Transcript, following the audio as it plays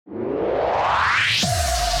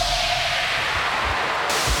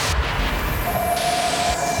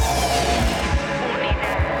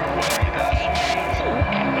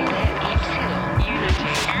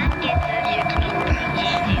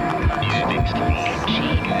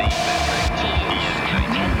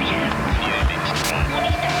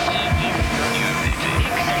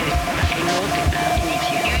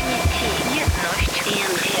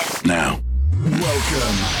Now,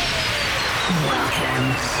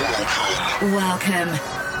 Welcome.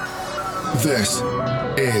 this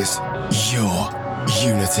is your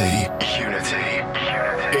Unity.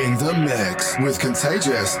 In the mix with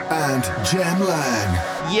Contagious and Jem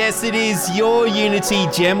Lang. Yes, it is your Unity,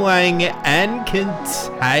 Jem Lang and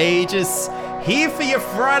Contagious here for your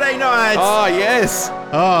Friday night. Oh, yes.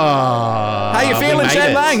 Oh, How you feeling,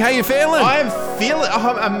 Jem Lang? How you feeling? I'm feeling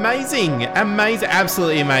amazing,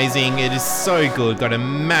 absolutely amazing. It is so good. Got a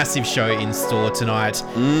massive show in store tonight.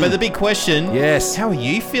 But the big question, yes, how are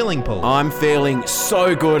you feeling, Paul? I'm feeling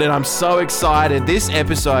so good and I'm so excited. This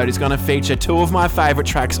episode is going to feature two of my favourite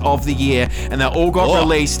tracks of the year, and they all got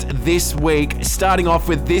released this week. Starting off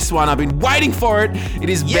with this one, I've been waiting for it. It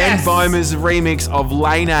is Ben Bomer's remix of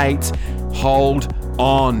Lane 8, Hold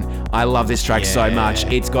On. I love this track so much.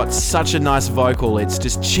 It's got such a nice vocal. It's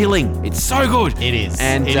just chilling. It's so good. It is.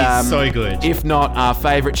 And it is so good. If not our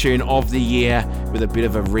favourite tune of the year, with a bit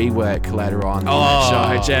of a rework later on in the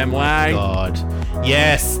show, Jem Lang. God.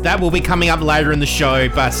 Yes, that will be coming up later in the show,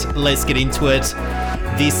 but let's get into it.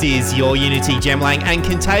 This is your Unity, Jem Lang and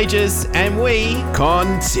Contagious, and we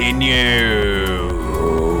continue.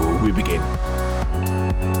 We begin.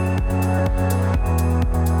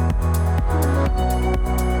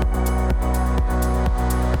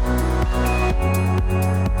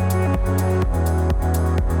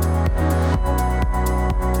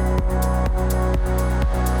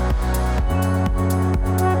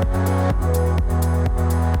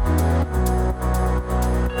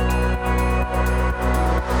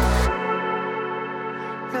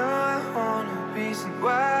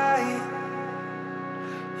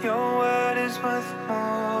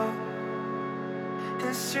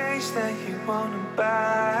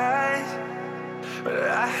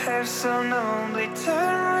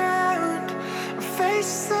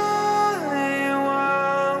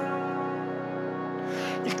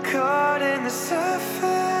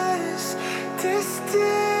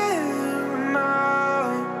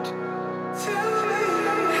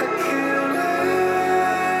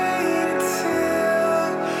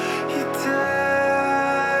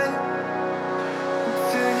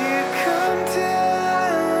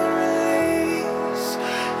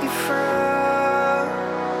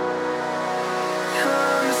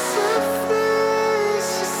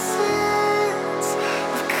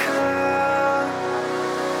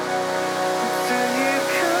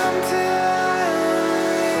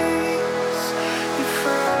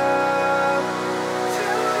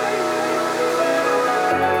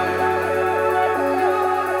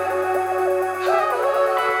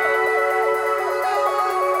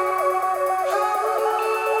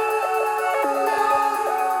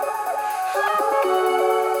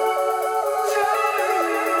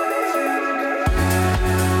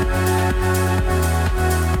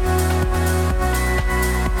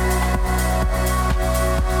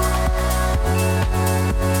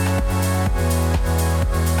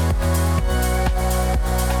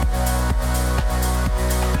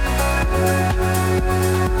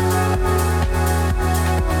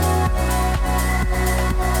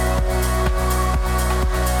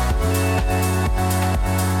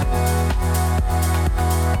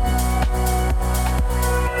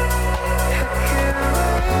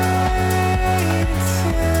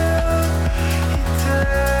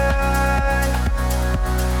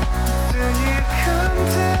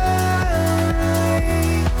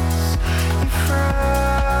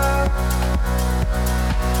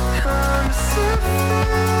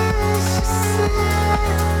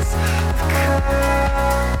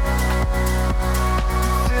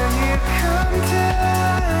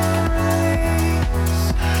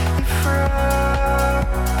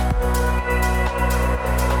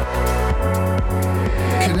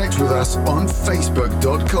 On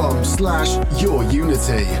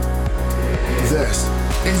Facebook.com/YourUnity. This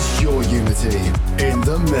is Your Unity in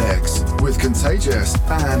the mix with Contagious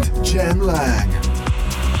and Jem Lang.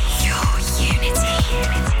 Your Unity.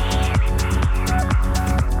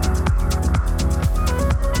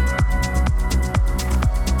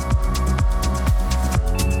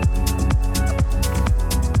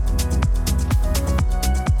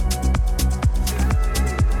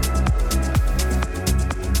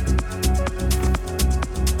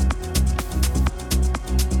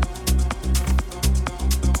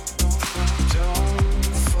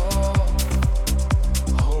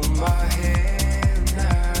 Hold my hand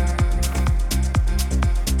now.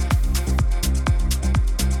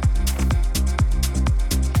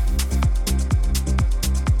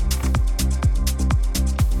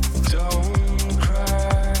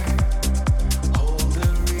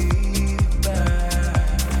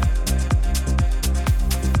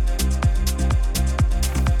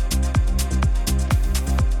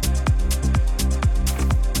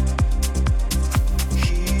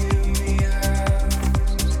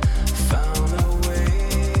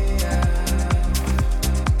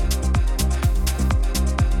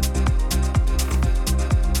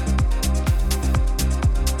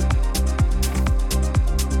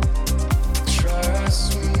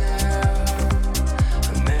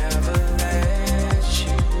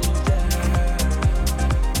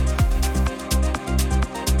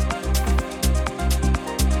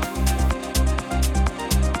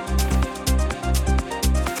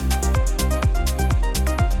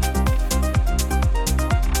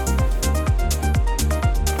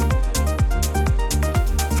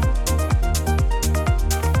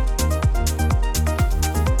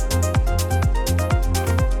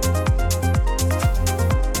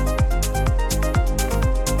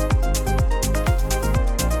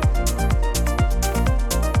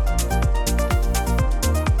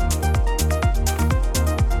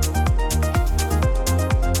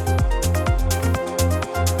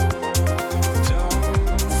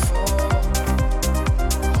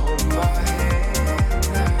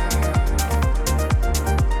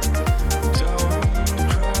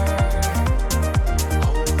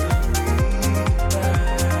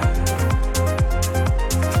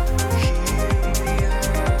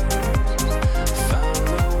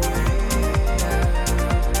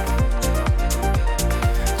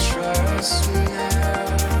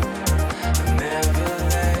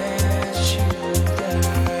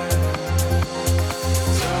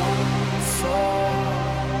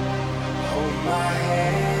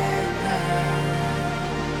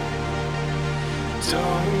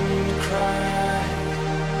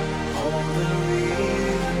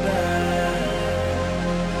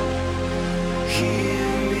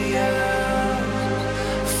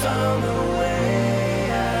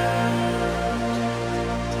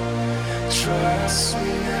 trust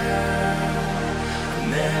me now, I'll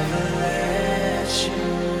never let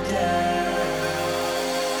you down.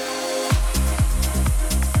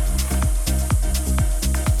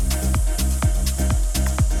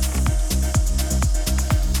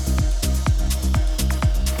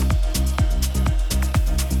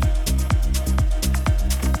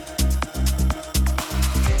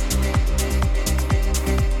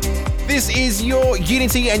 This is your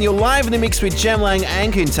Unity, and you're live in the mix with Jem Lang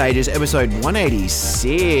and Contagious, episode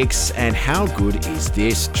 186. And how good is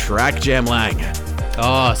this track, Jem Lang?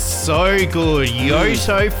 Oh, so good.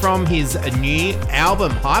 Yotto from his new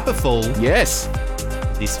album, Hyperfall. Yes.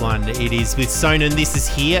 This one, it is with Sønin. This is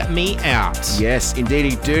Hear Me Out. Yes,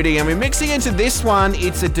 indeedy doody. And we're mixing into this one.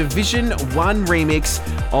 It's a Division 1 remix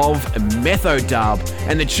of Methodub.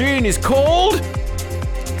 And the tune is called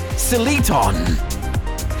Soliton.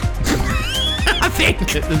 I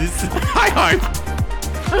think. I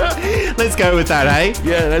hope. Let's go with that, hey?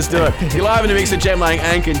 Yeah, let's do it. You're live in the mix of Jem Lang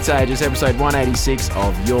and Contagious, episode 186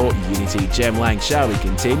 of your Unity. Jem Lang, shall we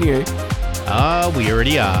continue? We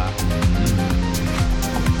already are.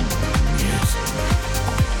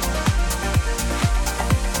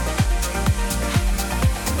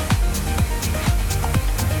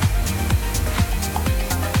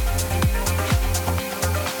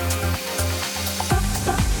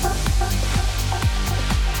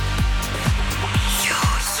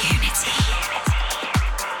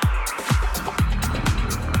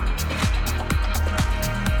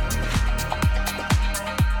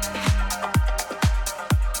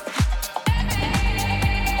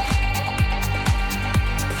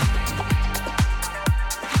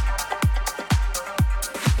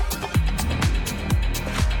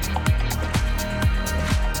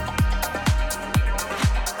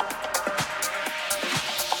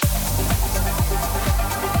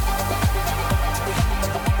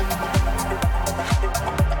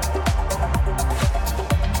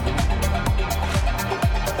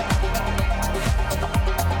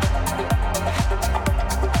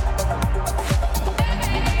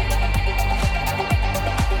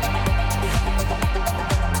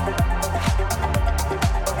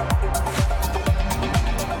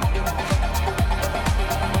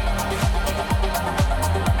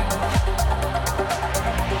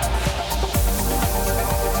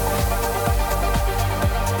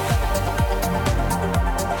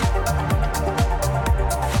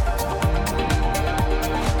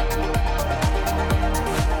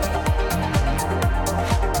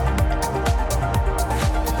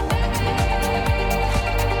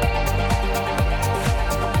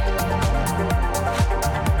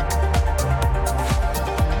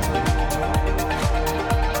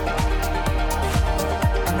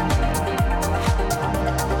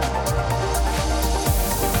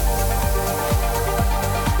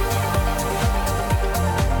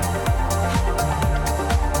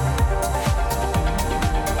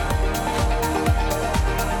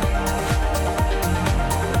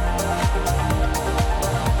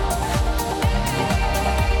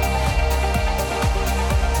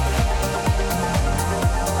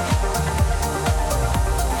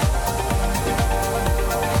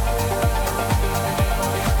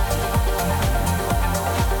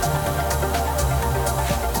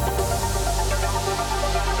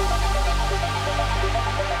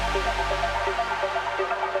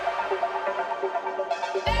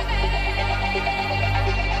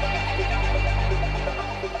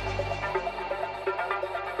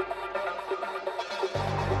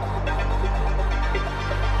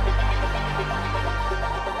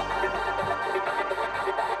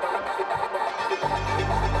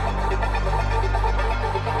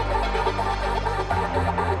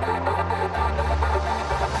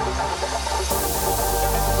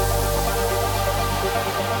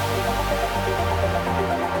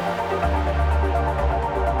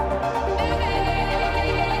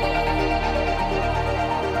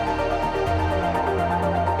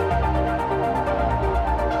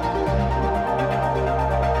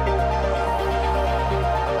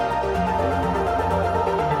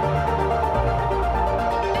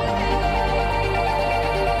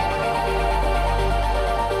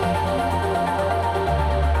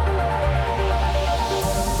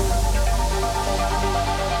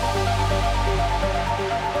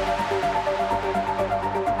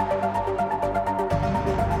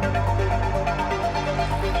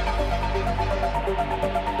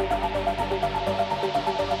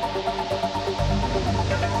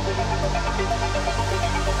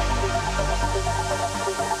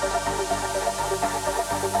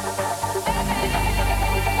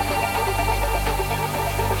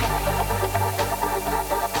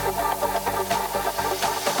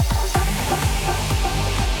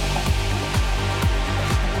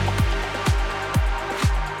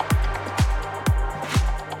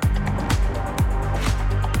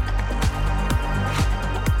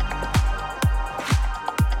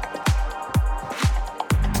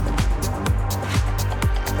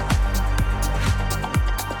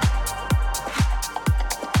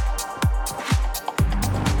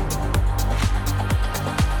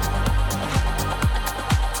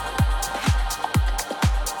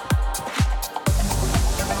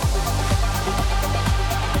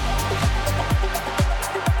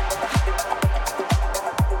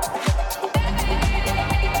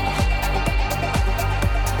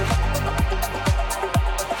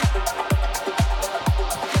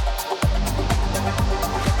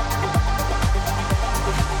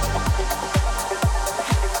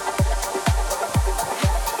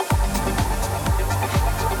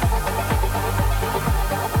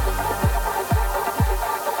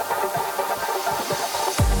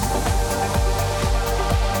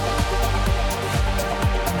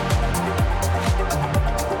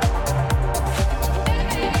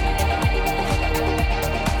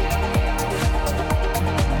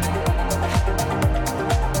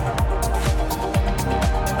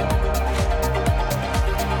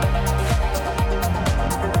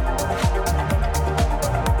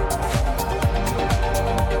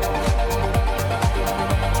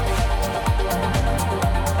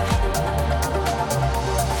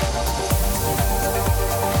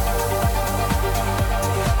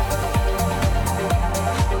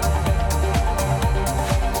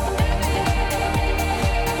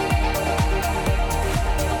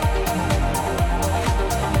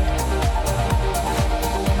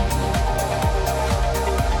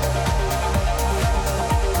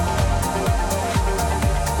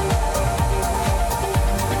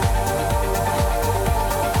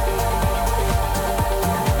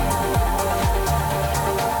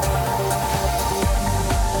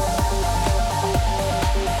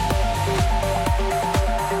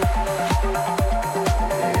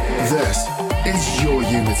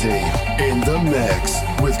 Unity in the mix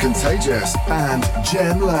with Contagious and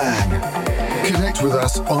Jem Lang. Connect with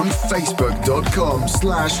us on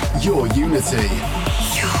facebook.com/yourunity. Your Unity.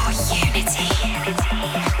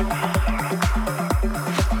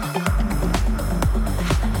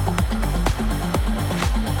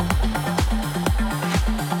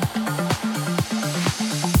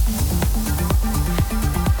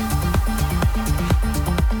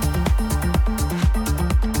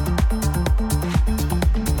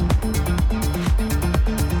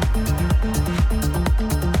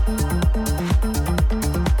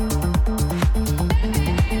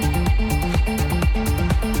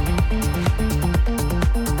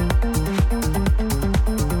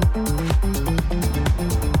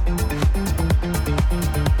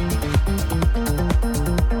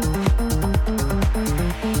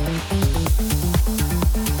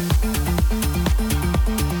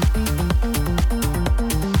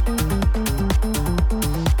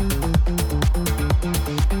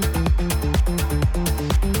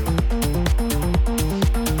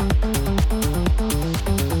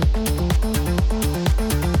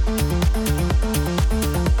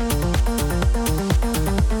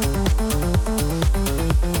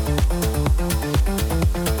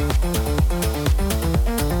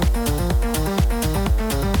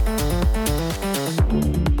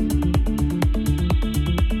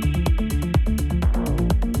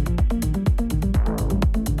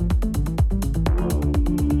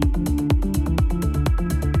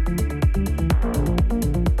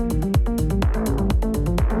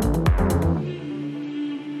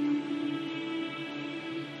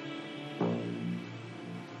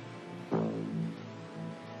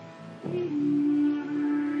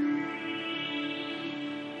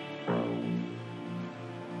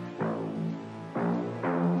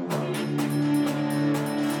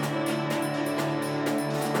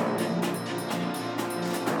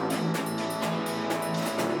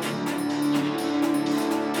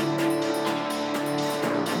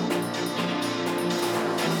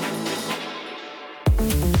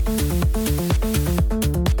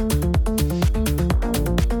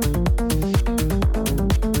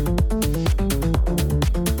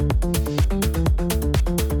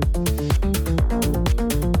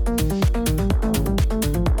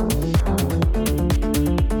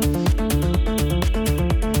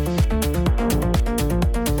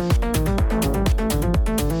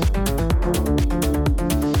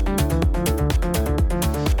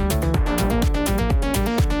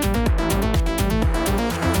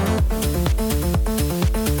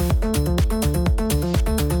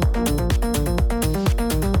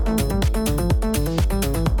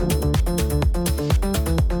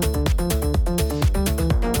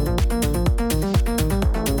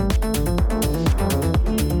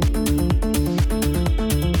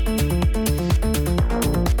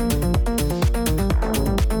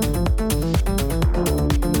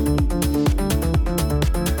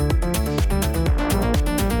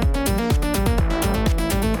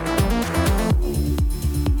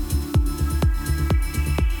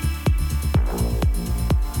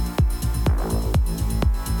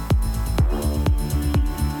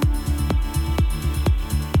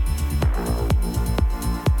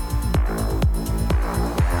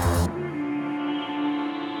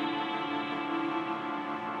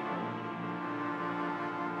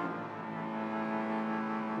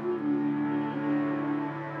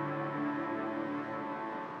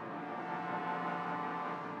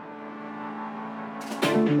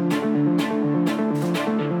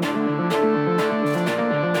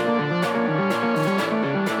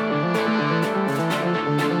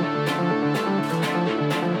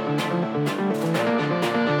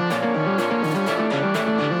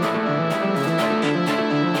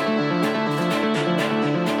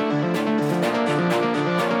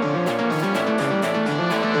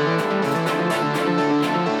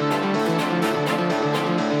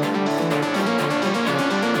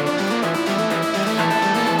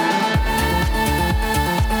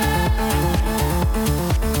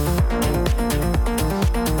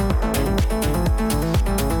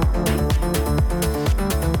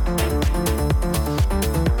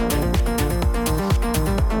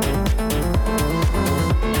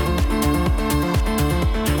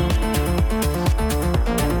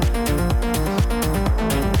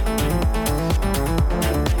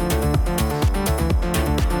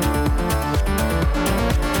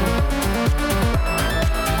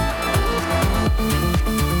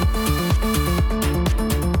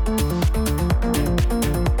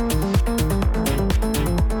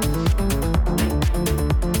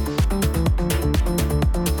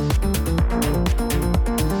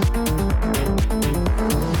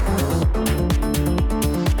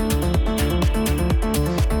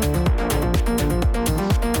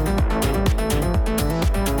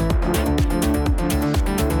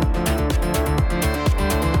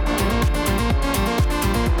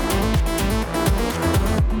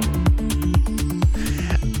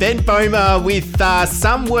 Ben Boma with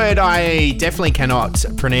some word I definitely cannot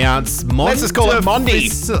pronounce. Let's just call it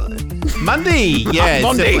Mondi. Mundi. Yeah, it's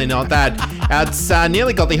Mondi. definitely not that. It's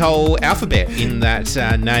nearly got the whole alphabet in that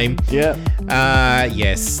name. Yeah.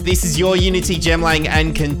 Yes, this is Your Unity, Jem Lang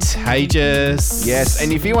and Contagious. Yes,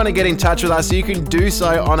 and if you want to get in touch with us, you can do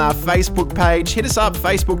so on our Facebook page. Hit us up,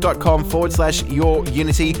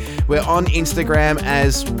 facebook.com/YourUnity. We're on Instagram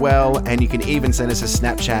as well, and you can even send us a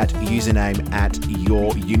Snapchat username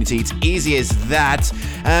 @YourUnity. It's easy as that.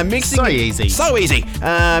 So easy. So easy.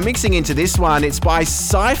 Mixing into this one, it's by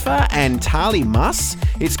Cypher and Tali Muss.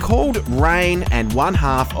 It's called Rain, and one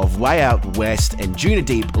half of Way Out West and Juna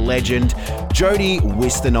Deep legend Jody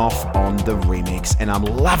Wisternoff on the remix. And I'm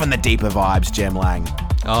loving the deeper vibes, Jem Lang.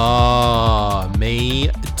 Oh, me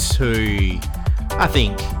too. I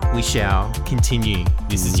think we shall continue.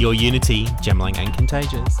 This is Your Unity, Jem Lang and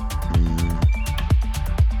Contagious.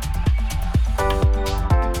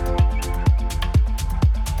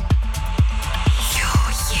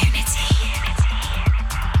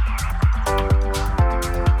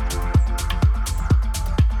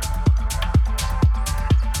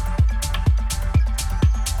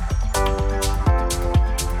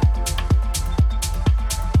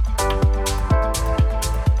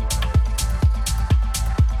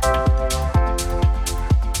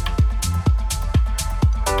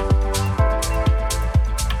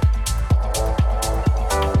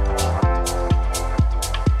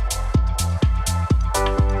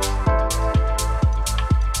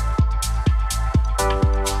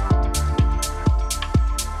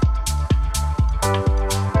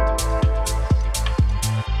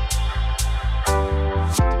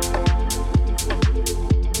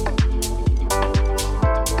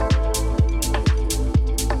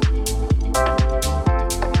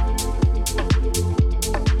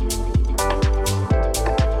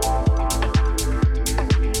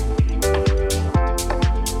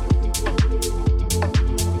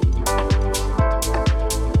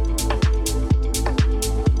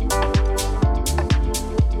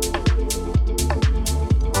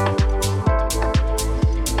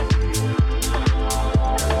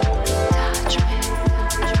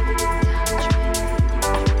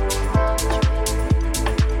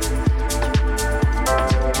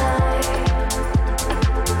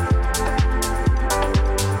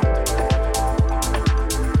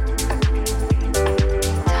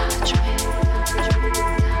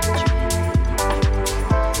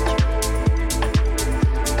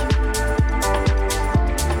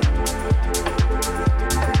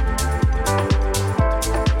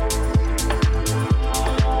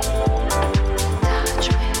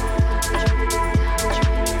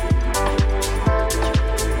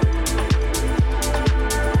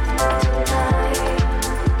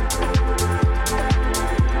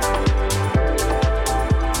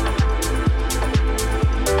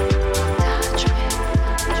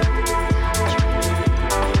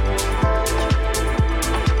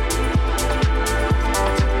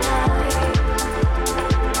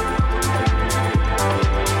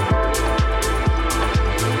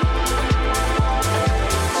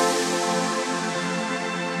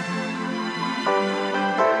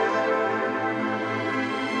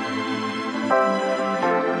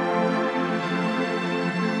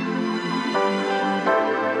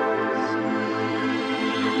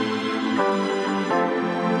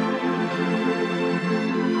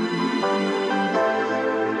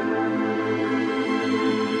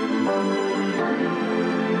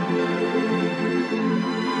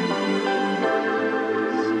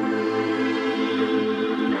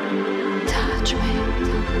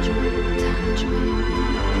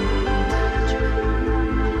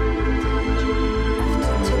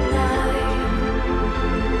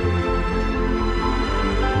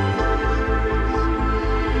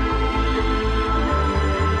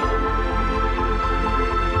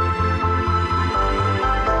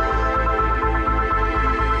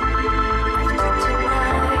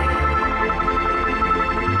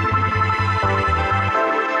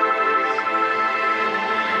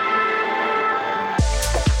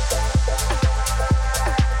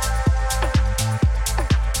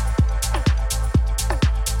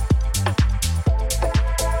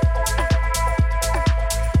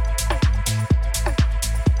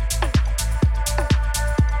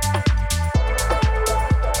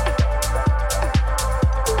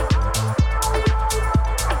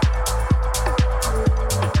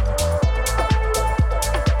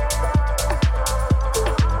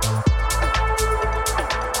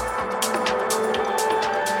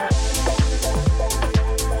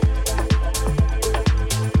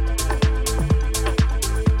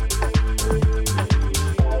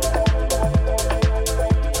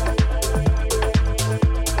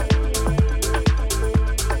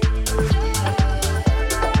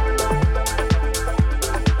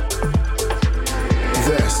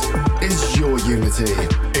 Unity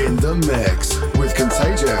in the mix with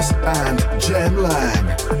Contagious and Jem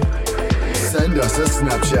Lang. Send us a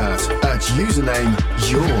Snapchat at username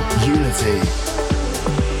YourUnity.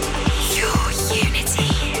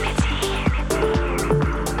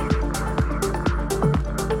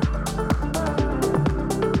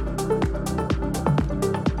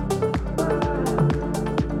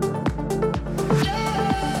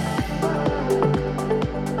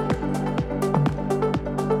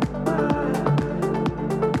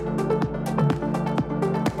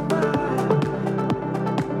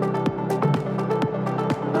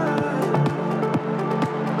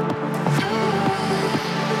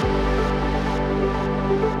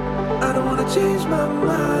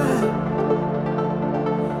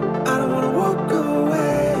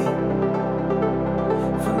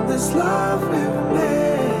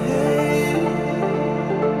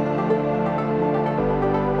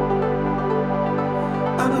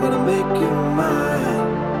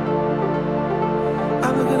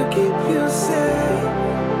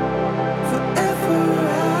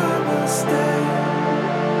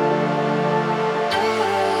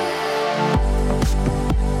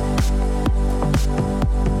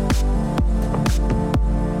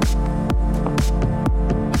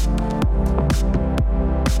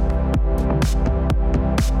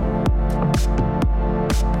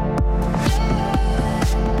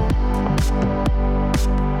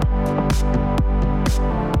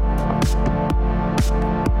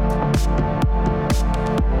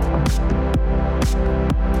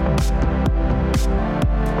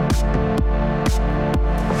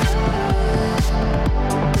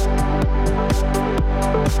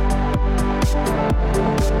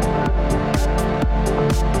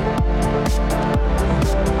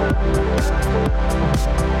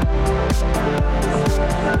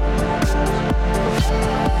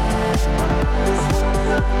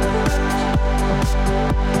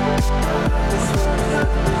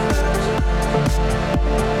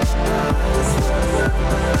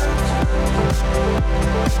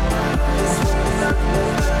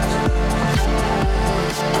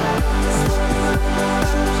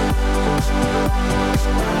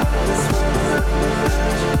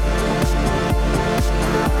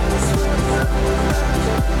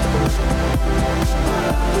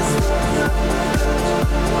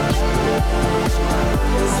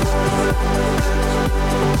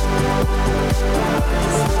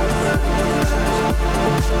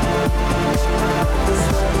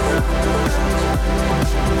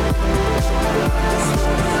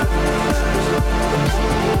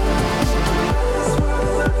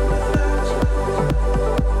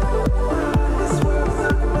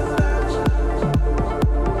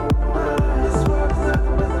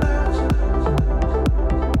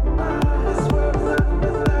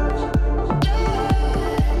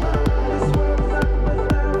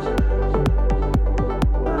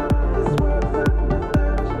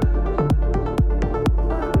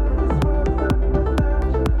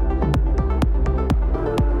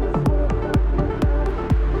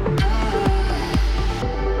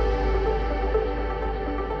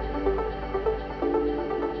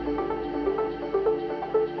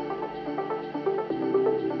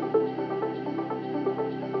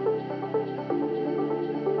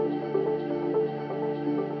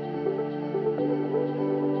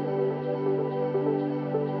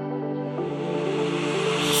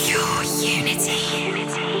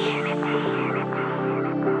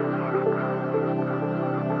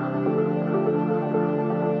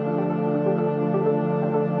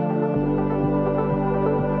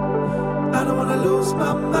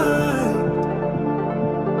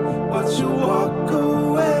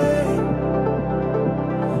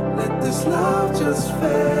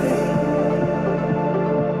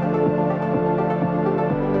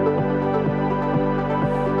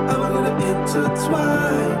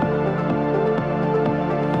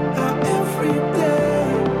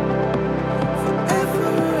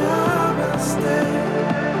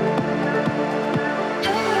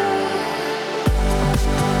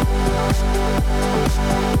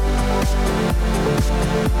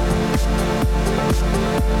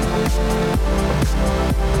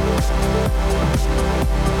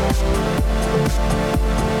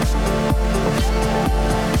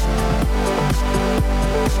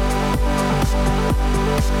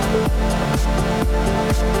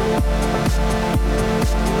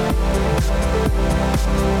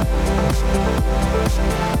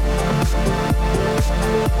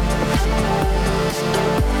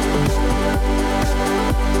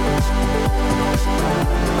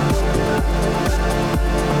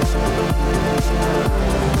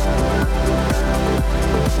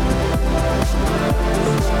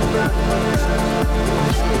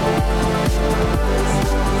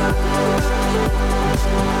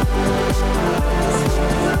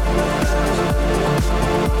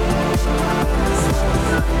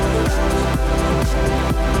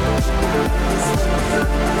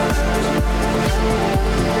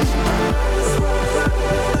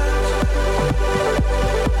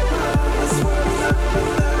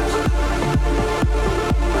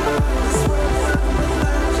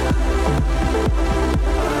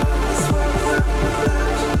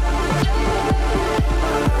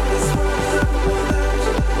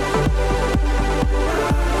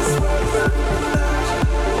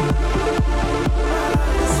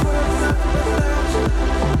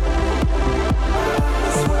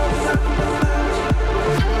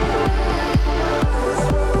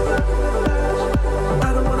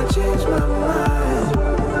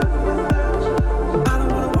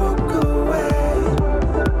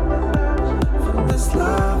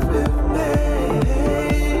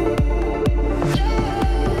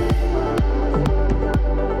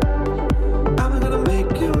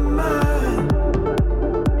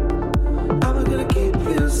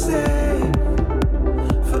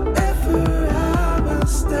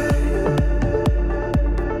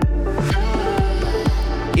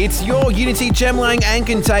 It's your Unity, Jem Lang and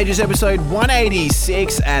Contagious episode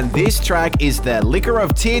 186, and this track is the Liquor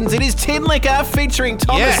of Tins. It is Tinlicker featuring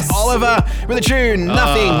Thomas Oliver with the tune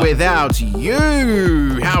Nothing Without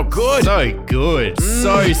You. How good? So good.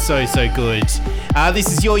 So good.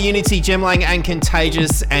 This is your Unity, Jem Lang and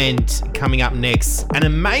Contagious, and coming up next, an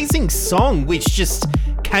amazing song which just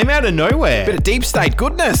came out of nowhere. Bit of deep state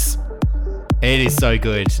goodness. It is so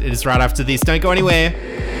good. It is right after this. Don't go anywhere.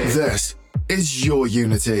 This is your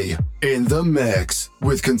Unity in the mix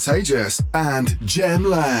with Contagious and Jem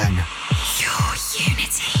Lang. Your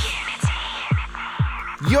Unity.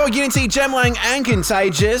 Your Unity, Jem Lang and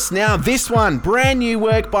Contagious. Now this one, brand new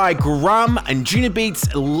work by Grum and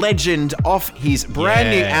Junibeat's legend off his brand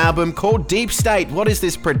new album called Deep State. What is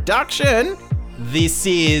this production? This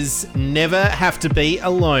is Never Have to Be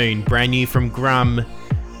Alone, brand new from Grum.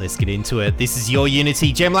 Let's get into it. This is your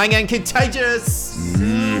Unity, Jem Lang and Contagious.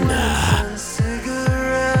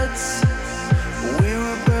 Cigarettes, we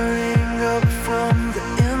were burning up from the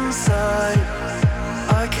inside.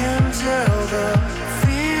 I can tell the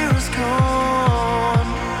fear is gone.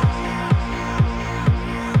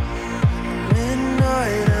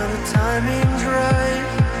 Midnight and the timing's right.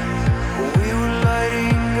 We were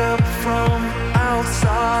lighting up from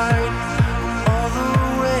outside. All the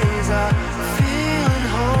ways I feel at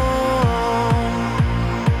home.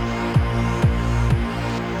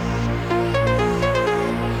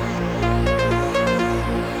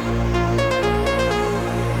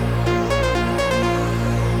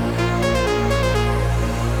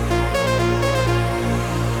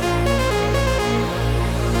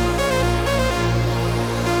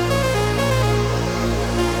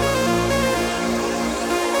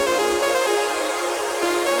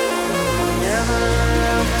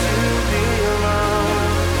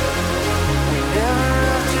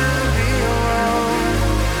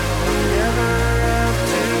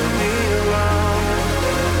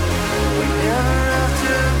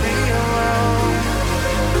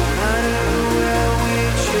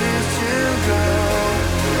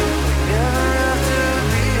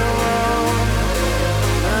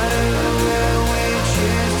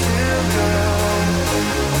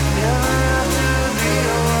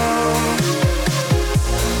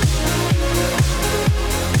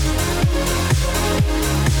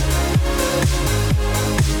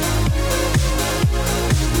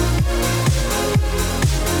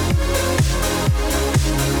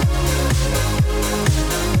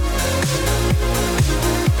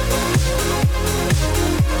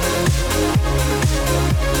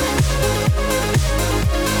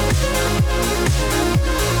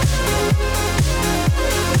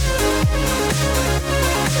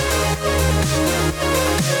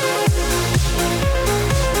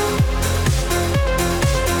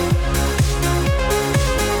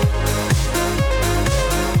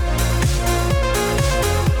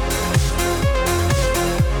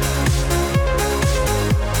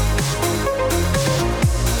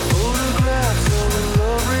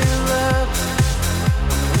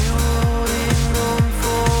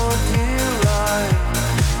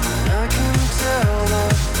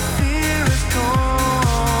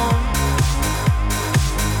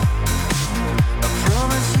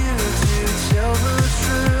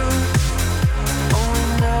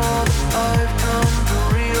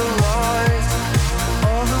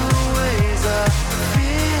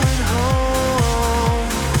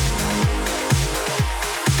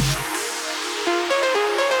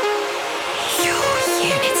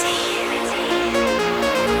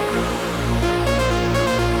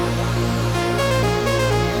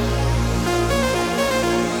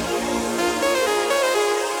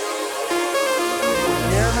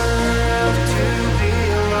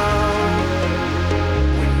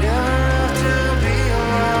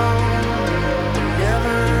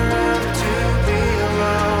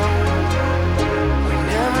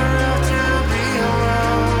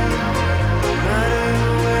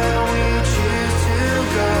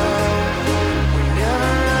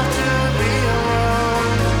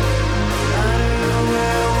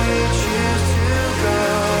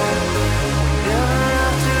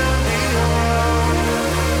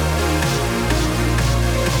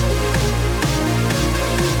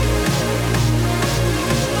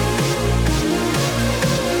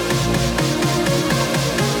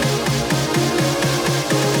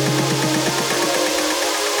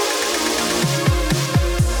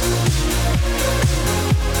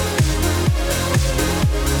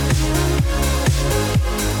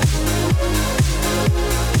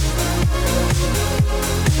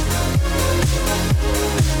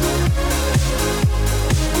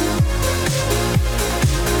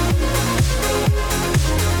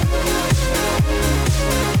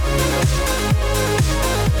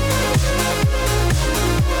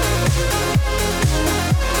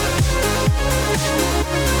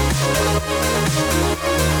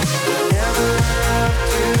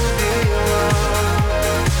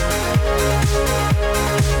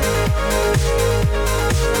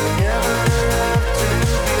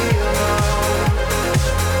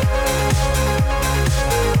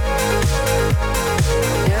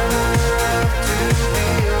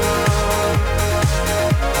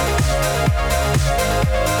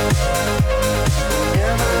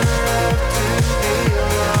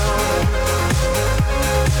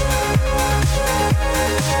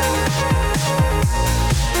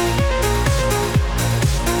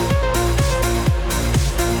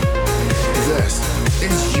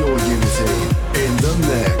 The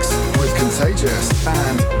Mix with Contagious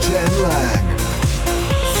and Jem Lang.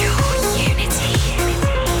 Your unity.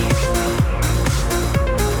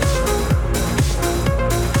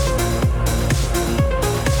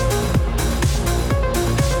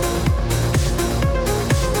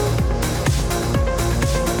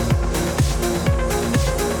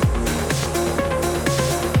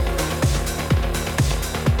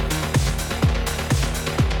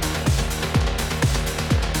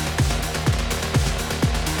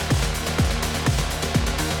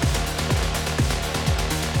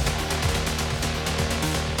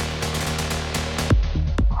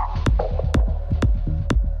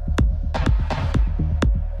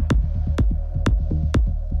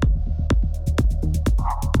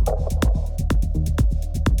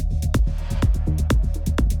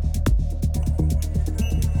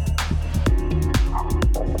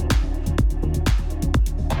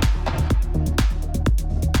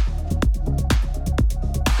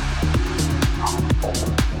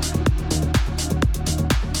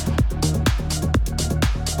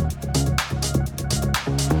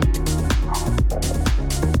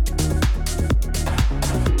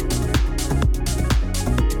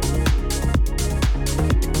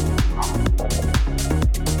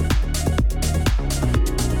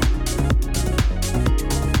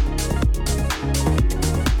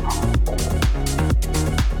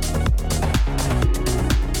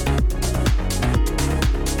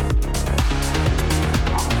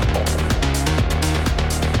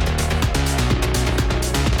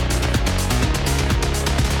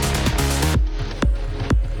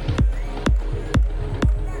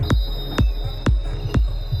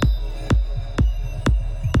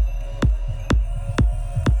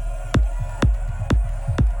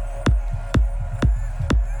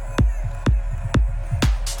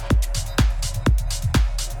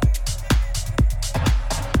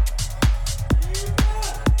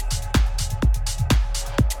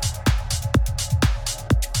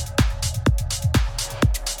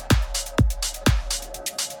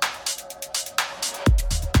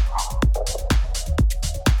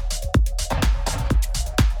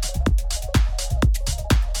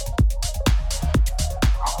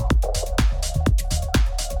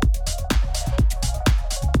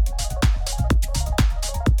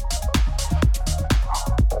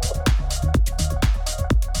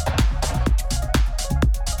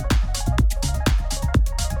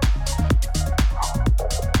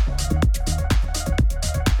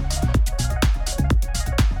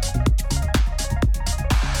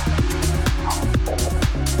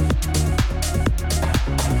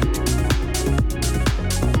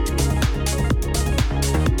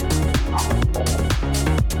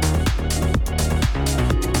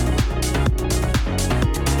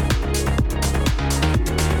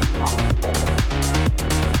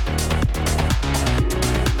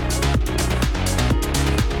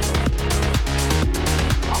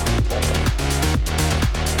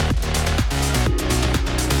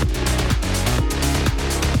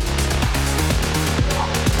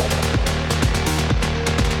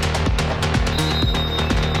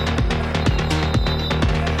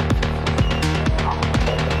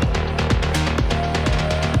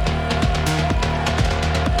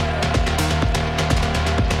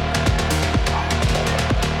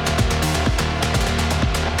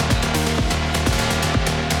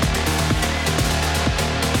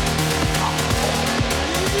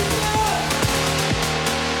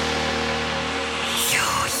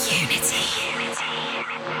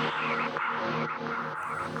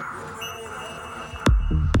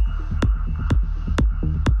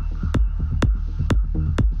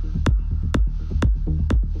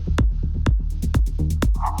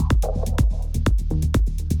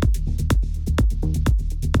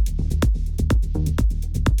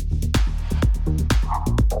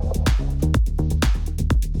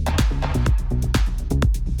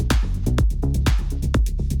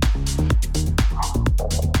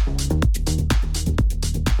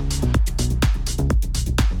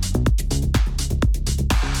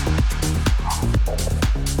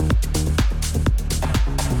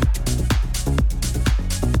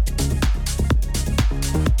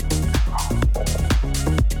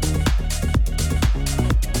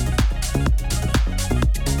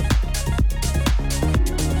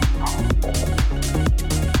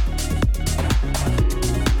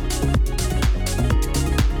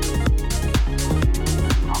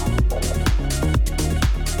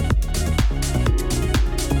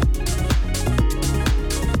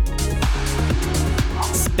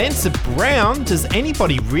 Spencer Brown, does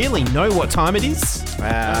anybody really know what time it is?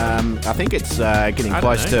 I think it's getting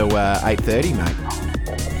close to 8:30, mate.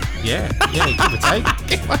 Yeah, give or take.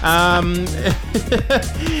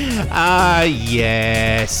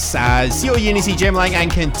 Yes. It's your Unity, Jem Lang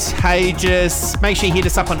and Contagious. Make sure you hit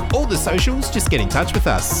us up on all the socials. Just get in touch with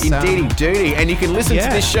us. Indeedy doody. And you can listen to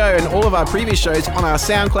this show and all of our previous shows on our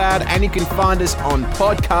SoundCloud, and you can find us on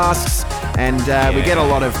podcasts. And we get a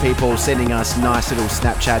lot of people sending us nice little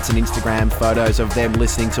Snapchats and Instagram photos of them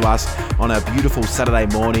listening to us on a beautiful Saturday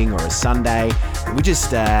morning or a Sunday. We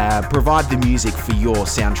just provide the music for your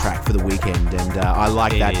soundtrack for the weekend, and I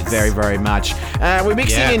like that very, very much. We're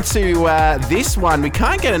mixing into this one. We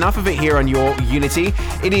can't get enough of it here on Your Unity.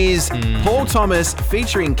 It is Paul Thomas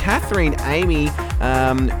featuring Katherine, Amy,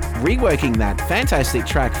 reworking that fantastic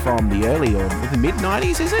track from the early or the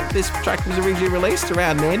mid-90s, is it? This track was originally released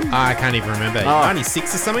around then. I can't even remember.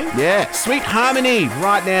 96 or something? Yeah. Sweet Harmony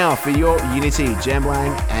right now for Your Unity, Jem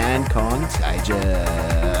Lang and Contagious.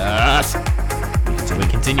 We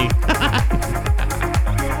continue.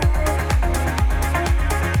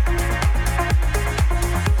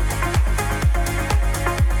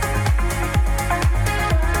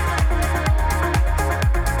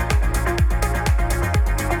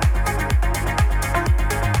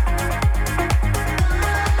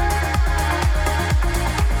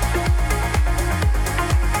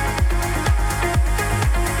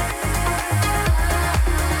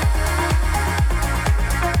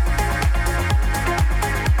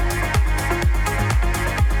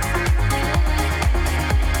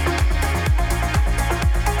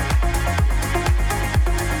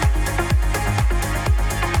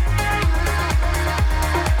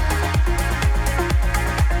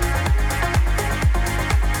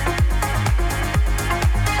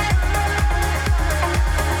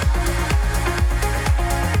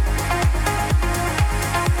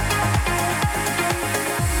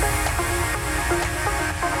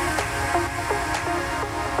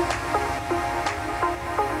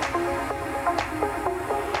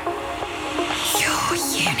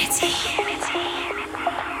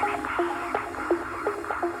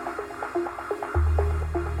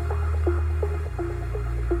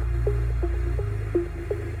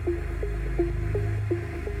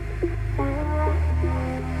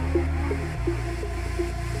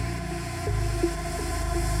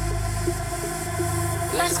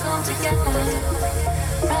 Let's go together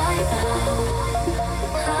right now.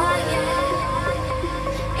 Oh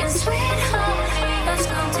yeah. In sweet harmony, let's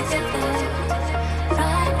go together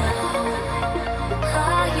right now.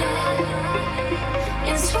 Oh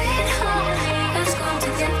yeah. In sweet harmony, let's go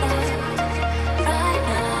together right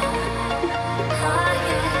now. Oh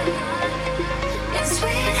yeah. In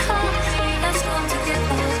sweet harmony, let's go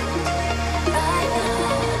together right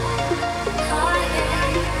now. Oh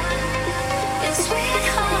yeah. In sweet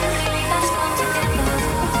harmony, let's go together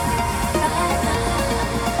right now.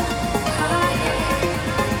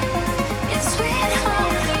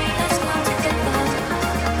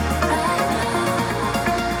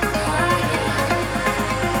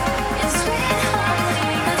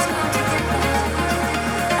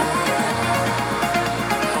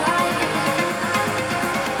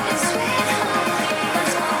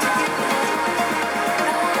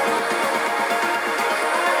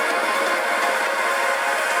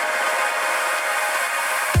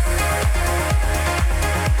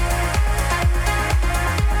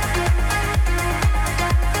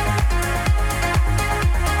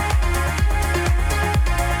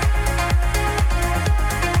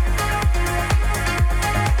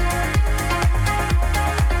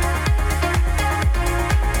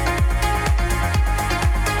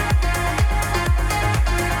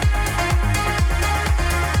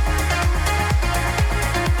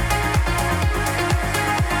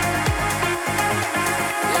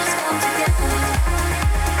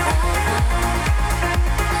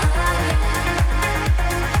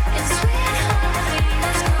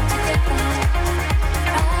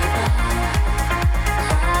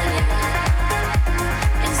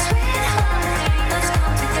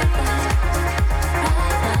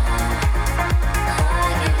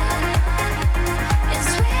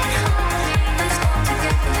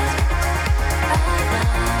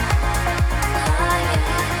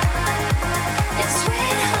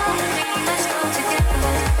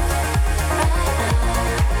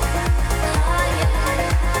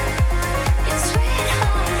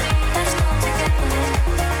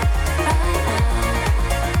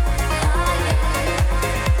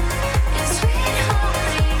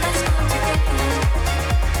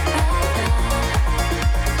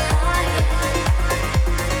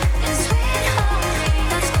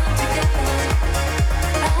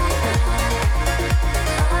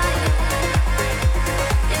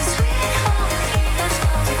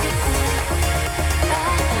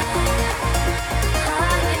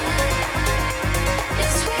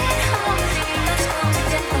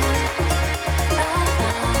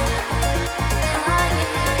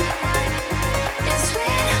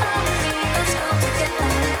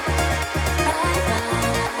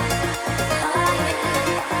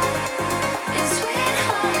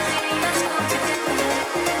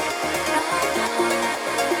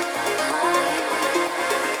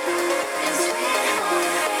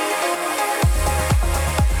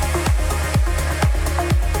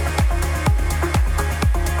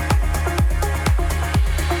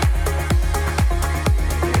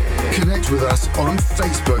 with us on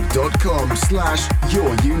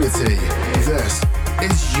facebook.com/yourunity. This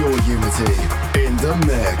is Your Unity in the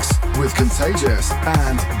mix with Contagious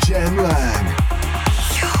and Jem Lang.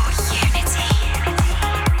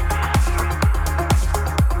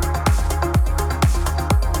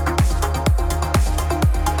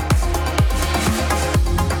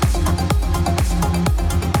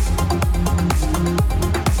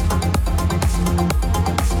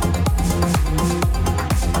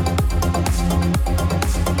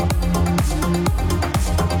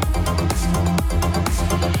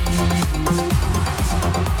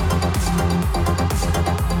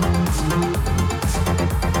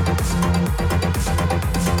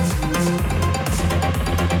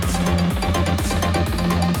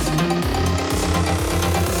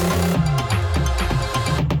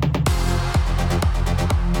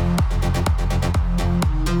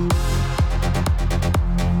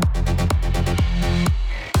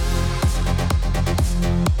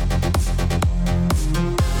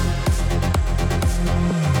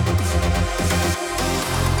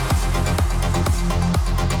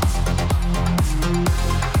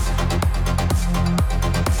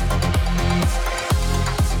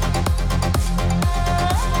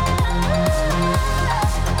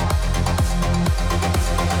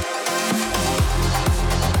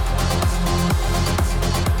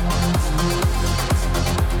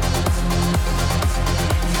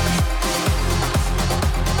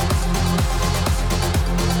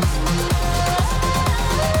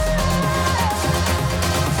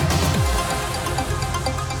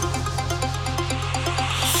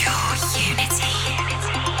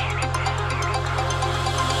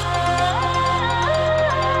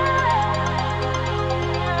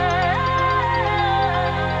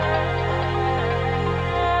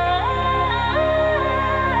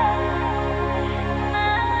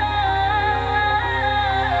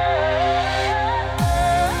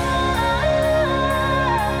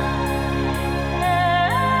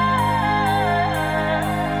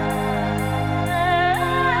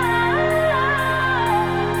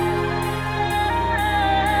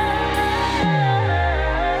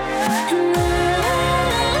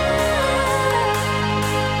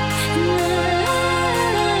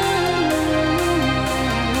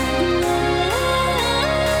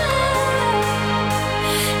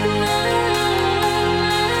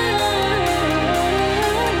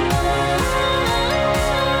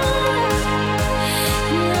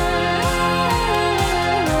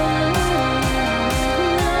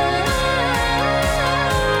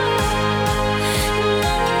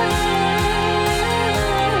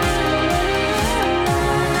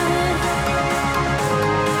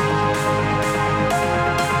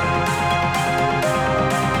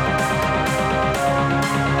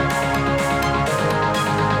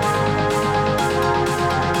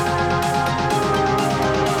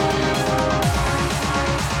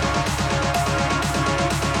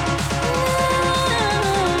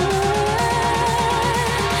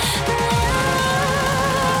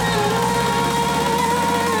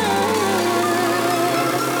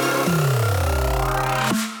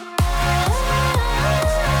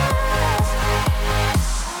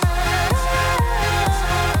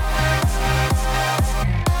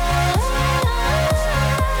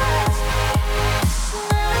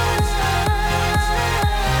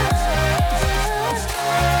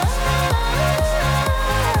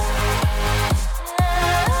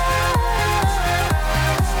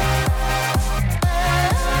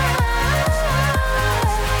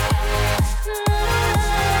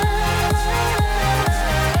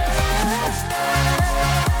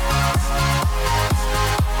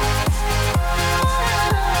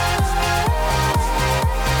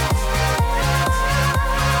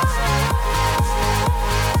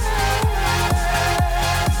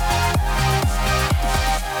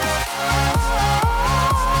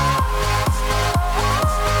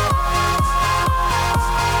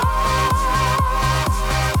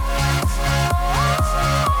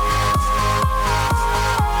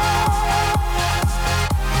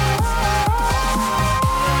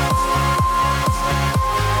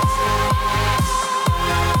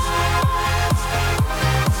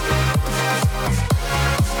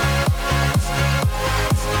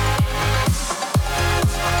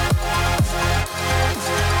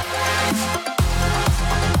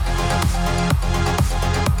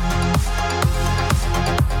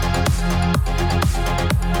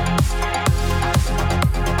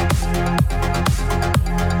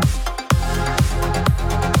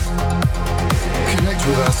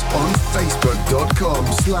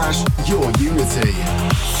 facebook.com/yourunity.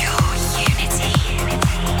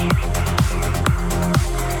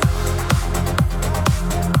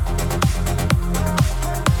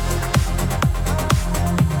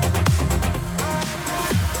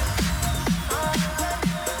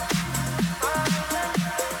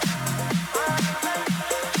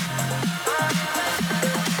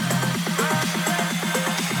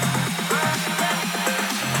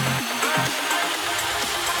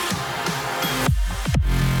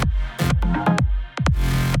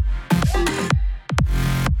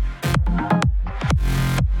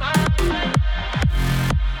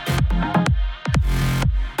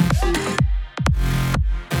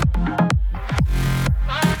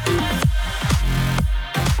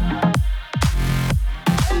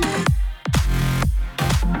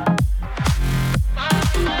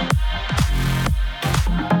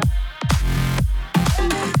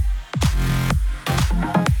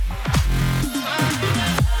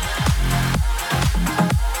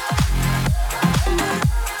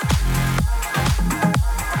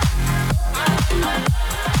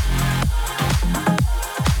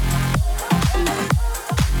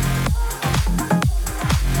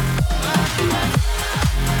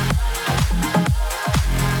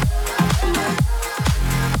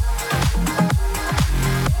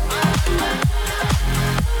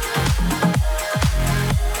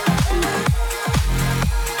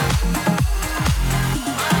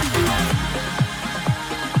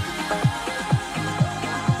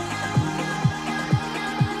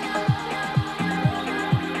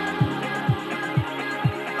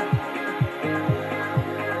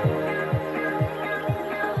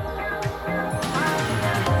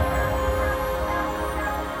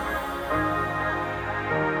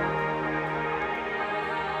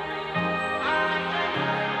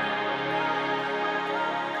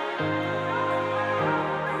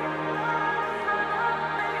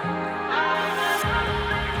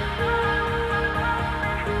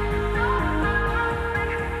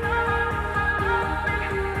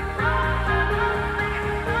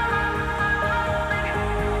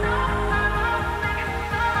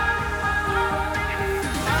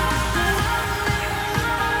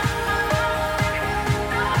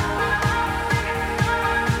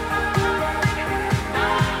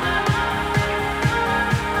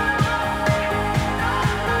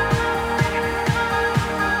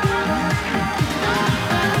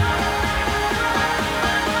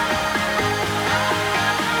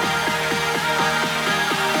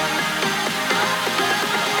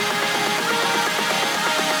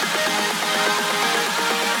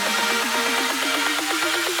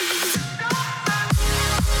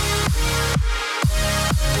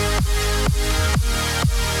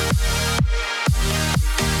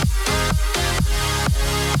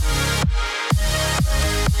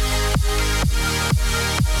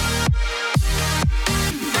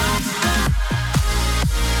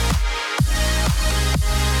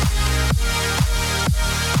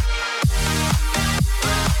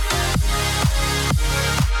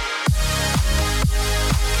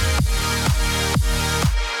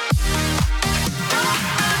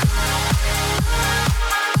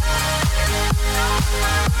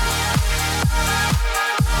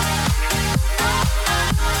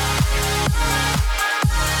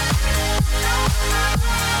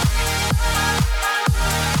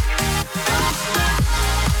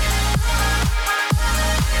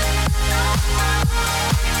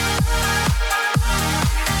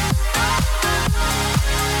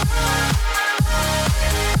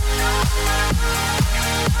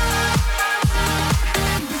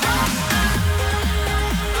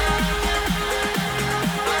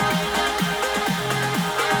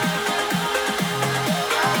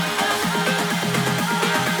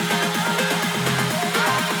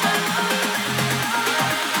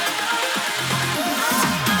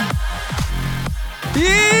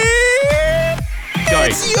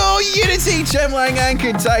 It's your Unity, Jem Lang and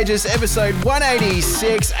Contagious, episode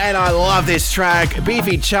 186, and I love this track.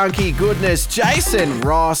 Beefy, chunky goodness, Jason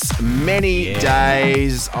Ross, Many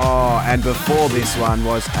Days. Oh, and before this one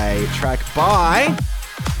was a track by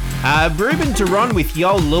Ruben to Ronde with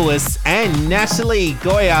Yoel Lewis and Natalie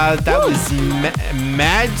Gioia. That was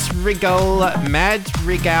Madrigal.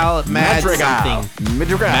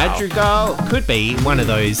 Could be one of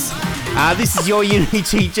those. This is your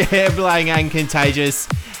Unity, Jem Lang and Contagious.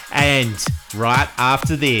 And right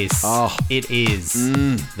after this, it is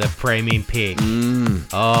the premium pick.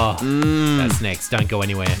 That's next. Don't go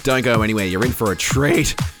anywhere. Don't go anywhere. You're in for a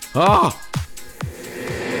treat. Oh.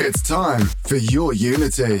 It's time for your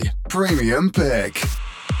Unity Premium Pick.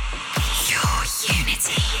 Your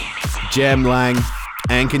Unity. Jem Lang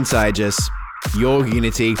and Contagious, your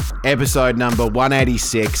Unity, episode number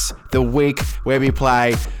 186, the week where we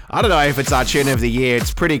play, I don't know if it's our tune of the year,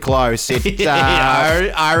 it's pretty close.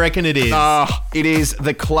 I reckon it is. It is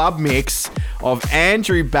the club mix of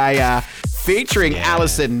Andrew Bayer featuring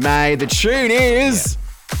Alison May. The tune is...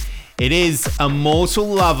 It is Immortal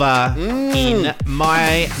Lover in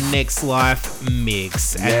My Next Life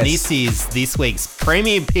mix. And this is this week's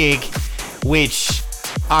premium pick, which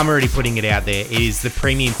I'm already putting it out there. It is the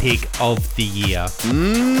premium pick of the year.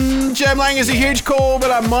 Jem Lang is a huge call, but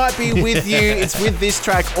I might be with you. It's with this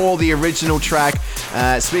track or the original track.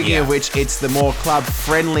 Speaking of which, it's the more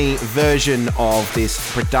club-friendly version of this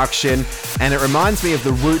production, and it reminds me of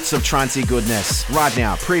the roots of trancey goodness. Right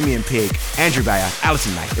now, premium pick, Andrew Bayer,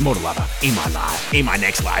 Alison May, Immortal Lover, in my life, in my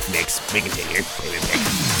next life mix. We continue. Premium pick.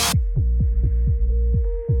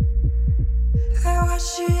 I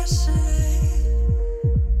watched you yesterday.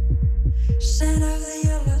 Scent of the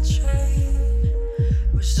yellow train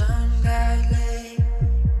was ungodly.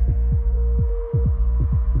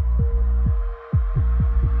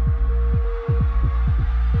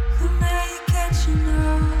 And now you're catching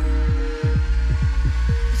on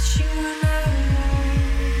that you were not alone.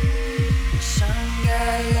 It's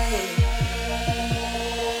ungodly.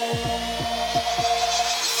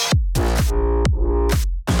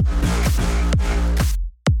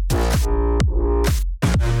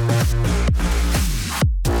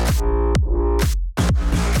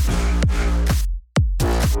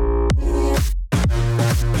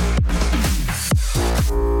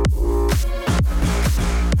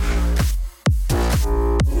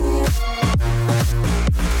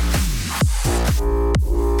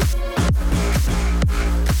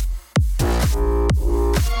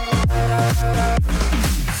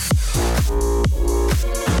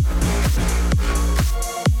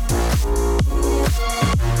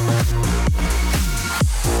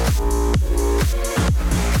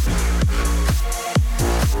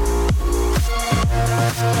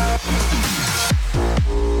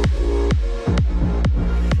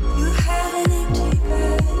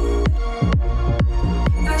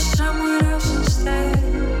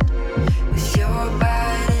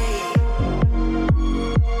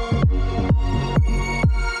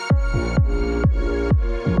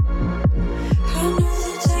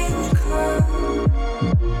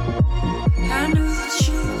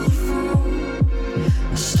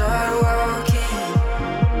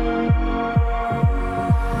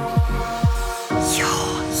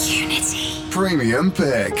 Premium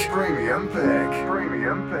Pick. Premium Pick.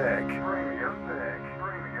 Premium Pick. Premium Pick.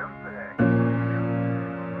 Premium Pick.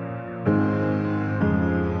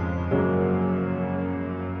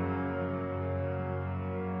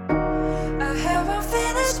 I have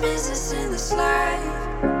unfinished business in this life.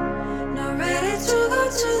 Not ready to go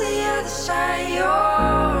to the other side.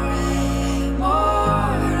 You're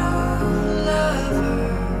immortal lover.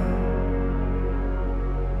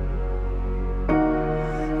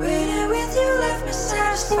 Waiting with you left me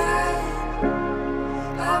satisfied.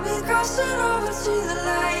 I'll be crossing over to the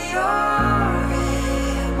light.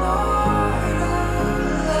 You're immortal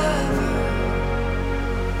lover.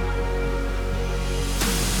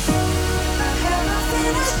 I have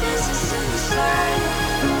unfinished business in this life.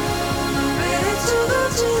 I'm ready to go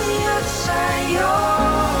to the other side.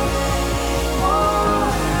 You're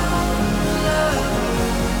immortal lover.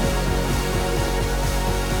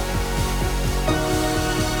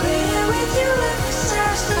 Waiting with you left me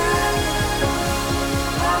satisfied.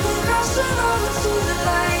 I'll be crossing over to the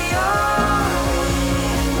light.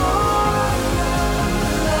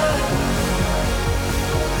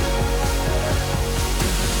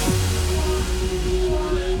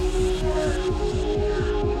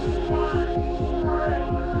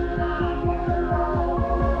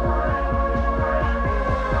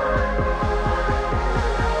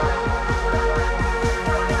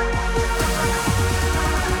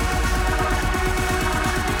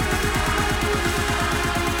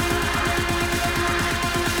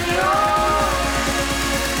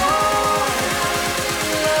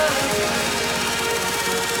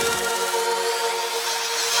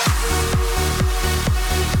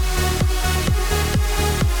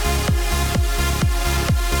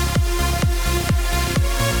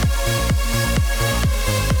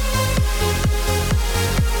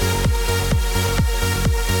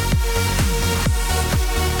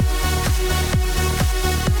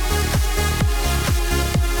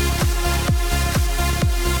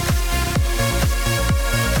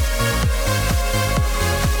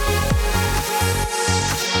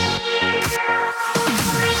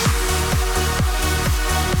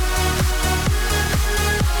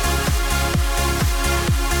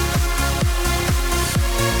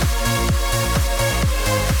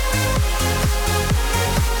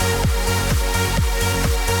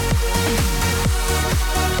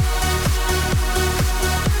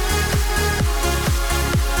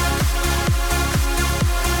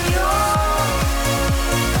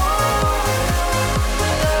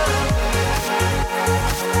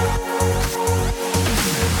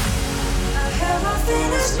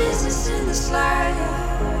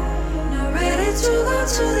 to go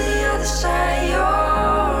to the other side.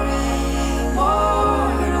 You're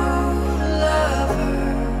immortal lover.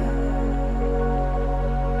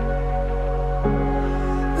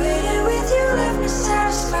 Waiting with you left me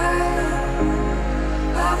satisfied.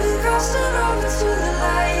 I'll be crossing over to the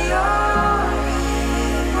light. You're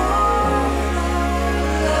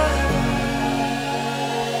immortal lover.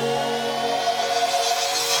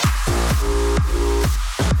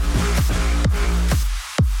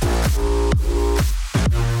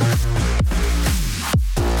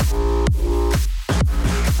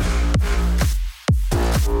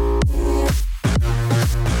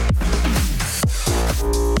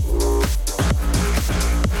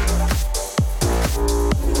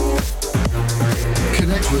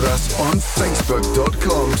 Connect with us on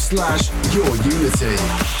facebook.com/yourunity.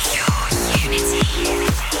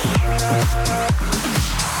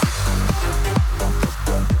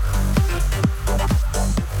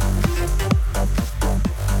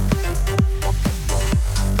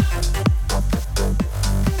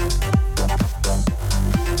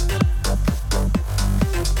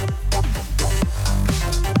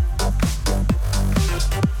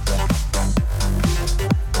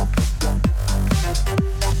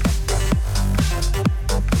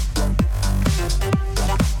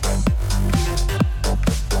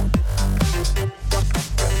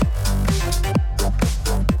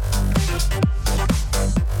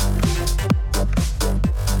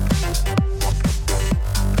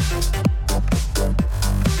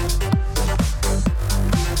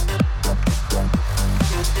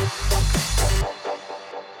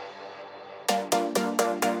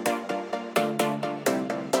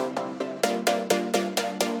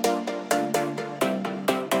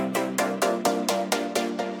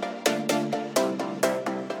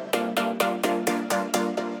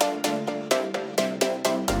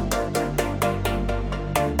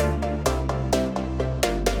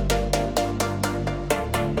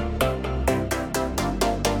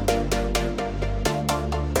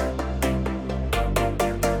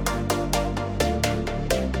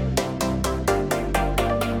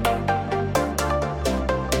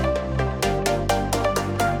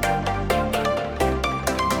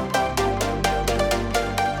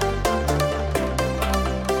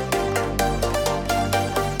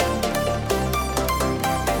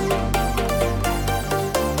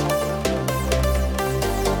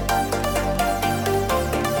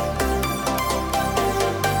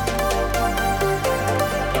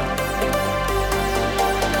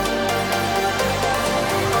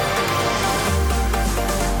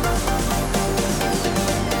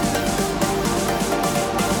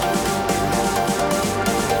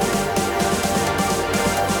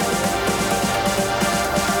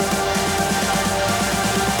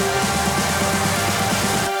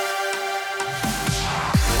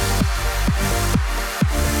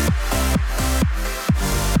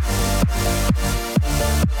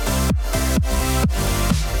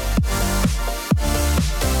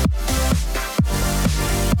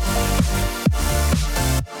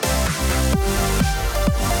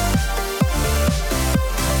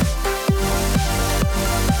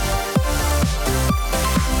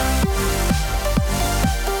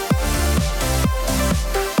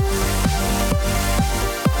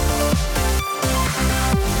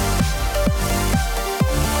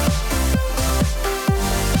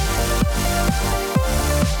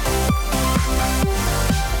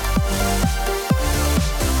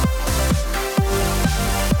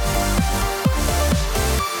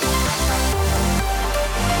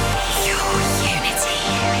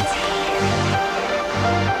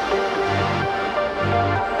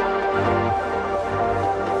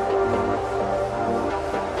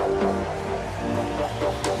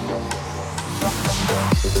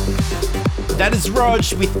 That is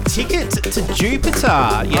Rodg with Ticket to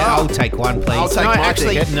Jupiter. Yeah, I'll take one, please. I'll take no, my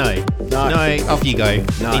actually, ticket. No, off you go.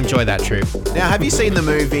 No. Enjoy that trip. Now, have you seen the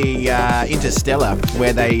movie Interstellar,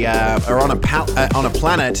 where they are on a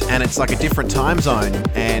planet and it's like a different time zone,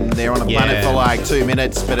 and they're on a planet for like 2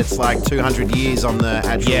 minutes, but it's like 200 years on the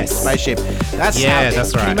actual spaceship? That's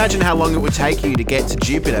that's right. Can you imagine how long it would take you to get to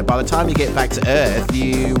Jupiter? By the time you get back to Earth,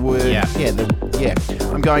 you would.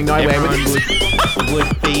 I'm going nowhere Everyone with this.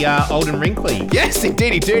 would be old and wrinkly. Yes,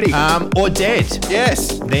 indeedy doody. Or dead.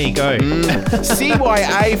 Yes. There you go.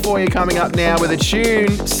 CYA for you coming up now with a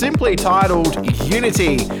tune simply titled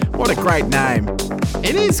Unity. What a great name.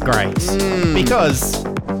 It is great because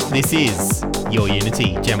this is your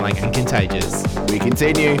Unity, Jem Lang and Contagious. We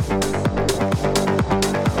continue.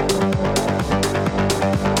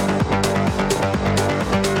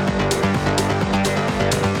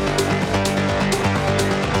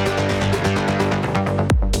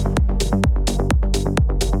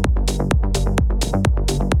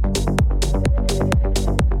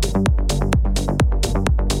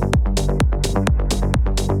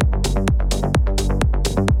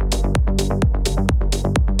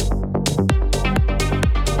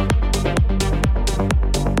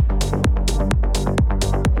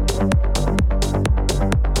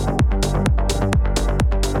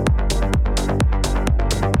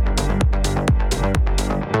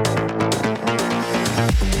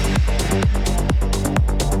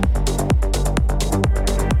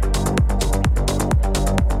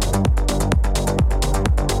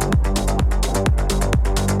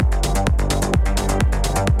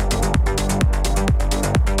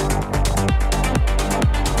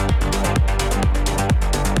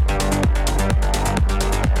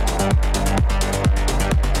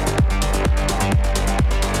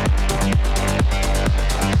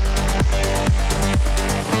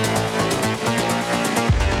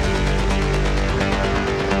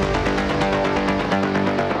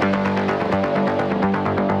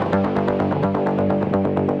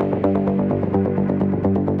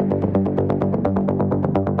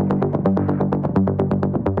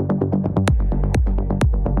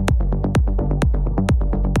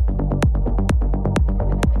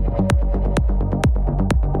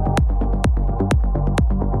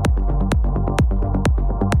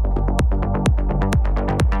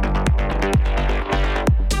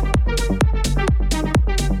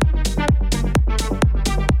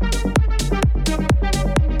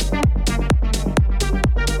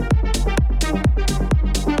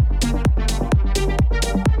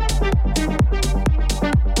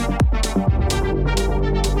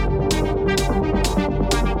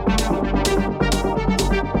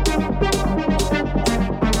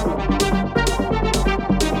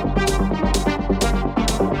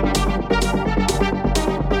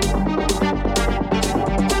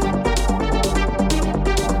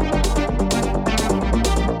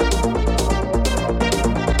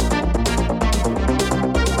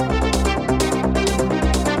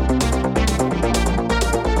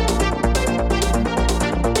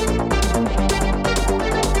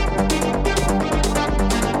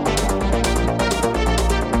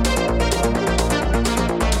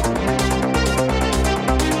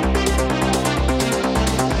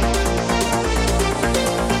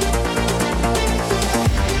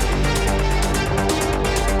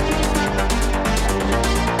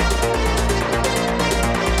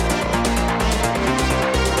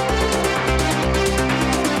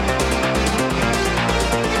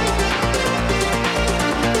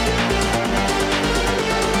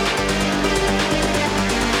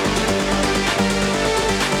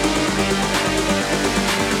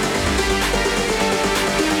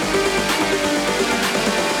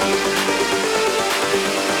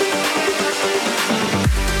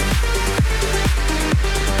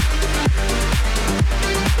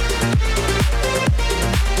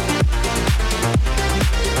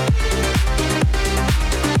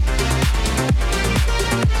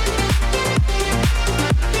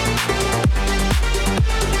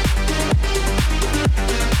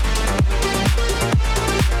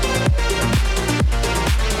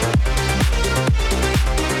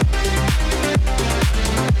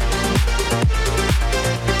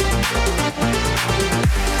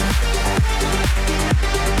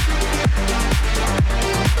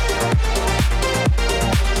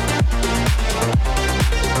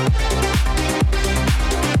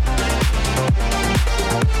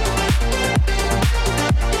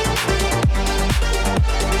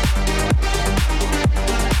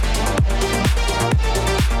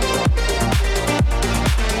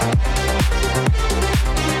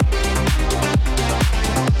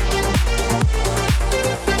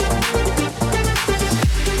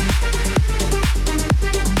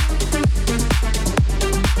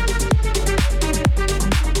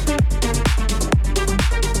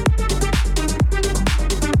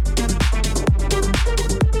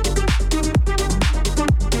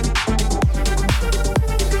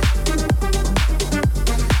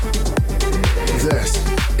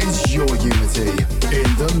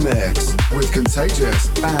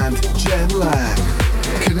 Contagious and Jem Lang.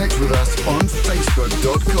 Connect with us on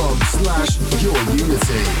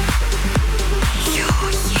facebook.com/yourunity.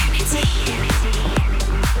 Your unity.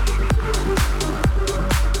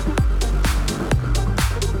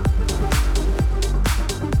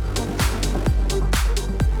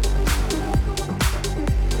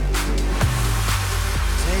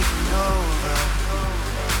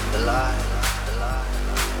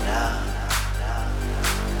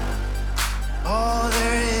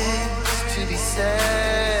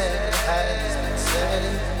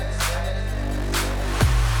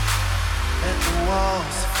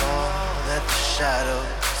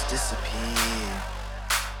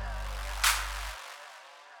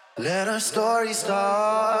 Let our story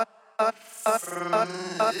start.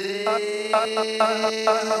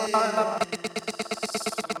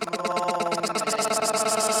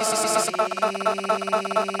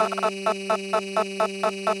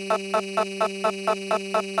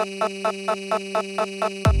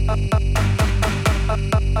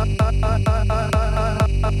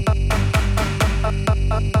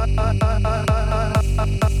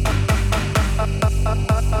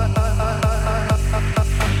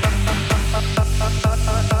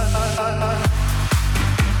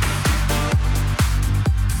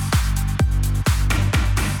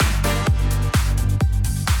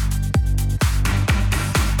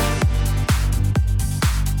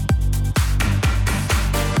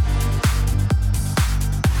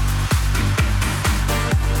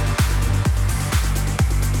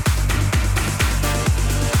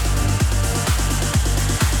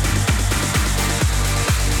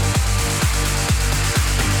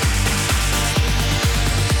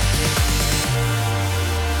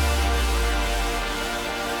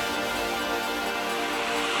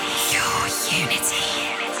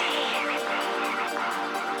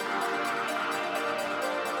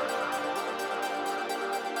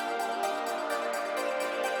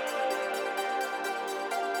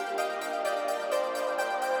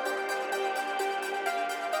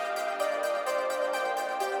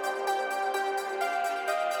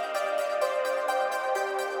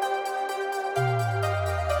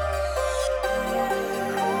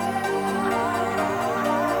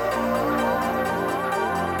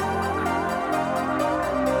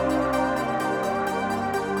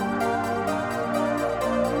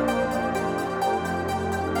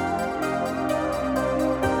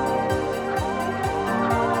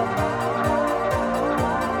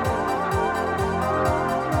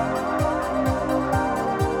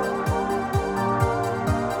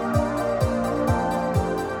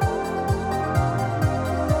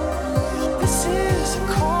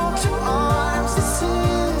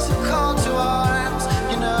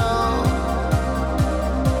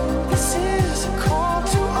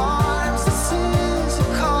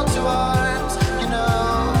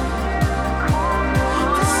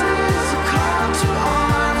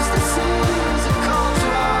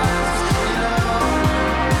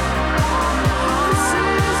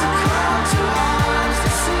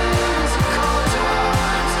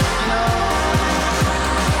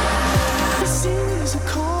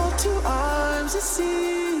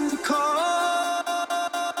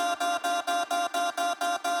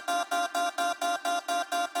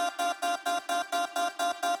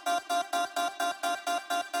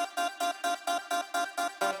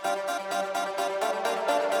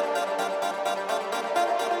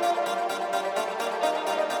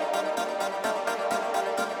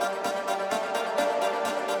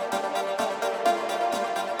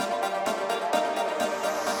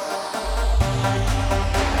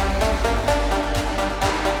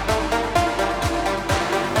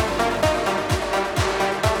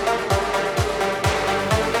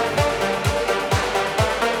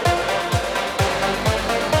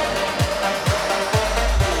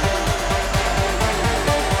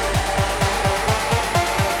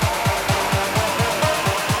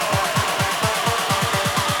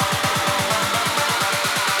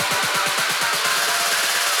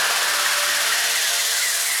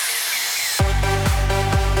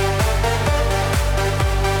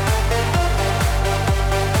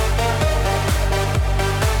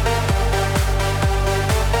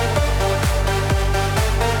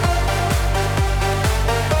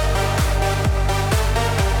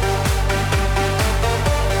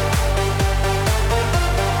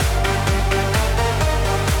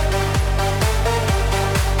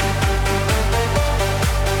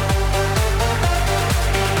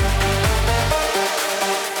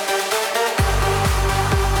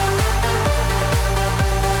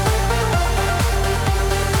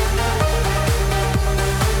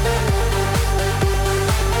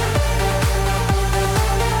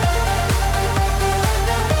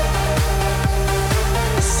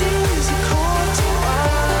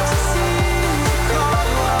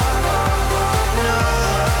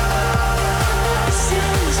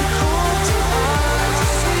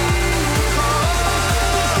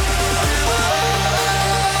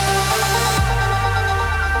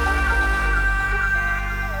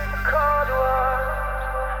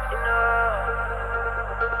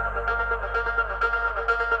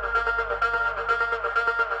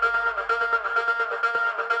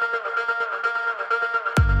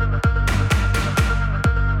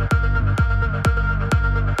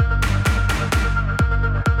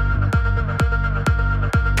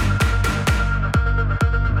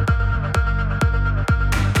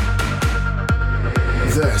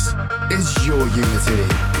 This is Your Unity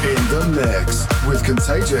in the mix with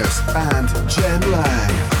Contagious and Jem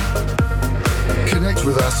Lang. Connect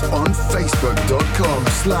with us on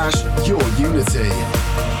facebook.com/yourunity.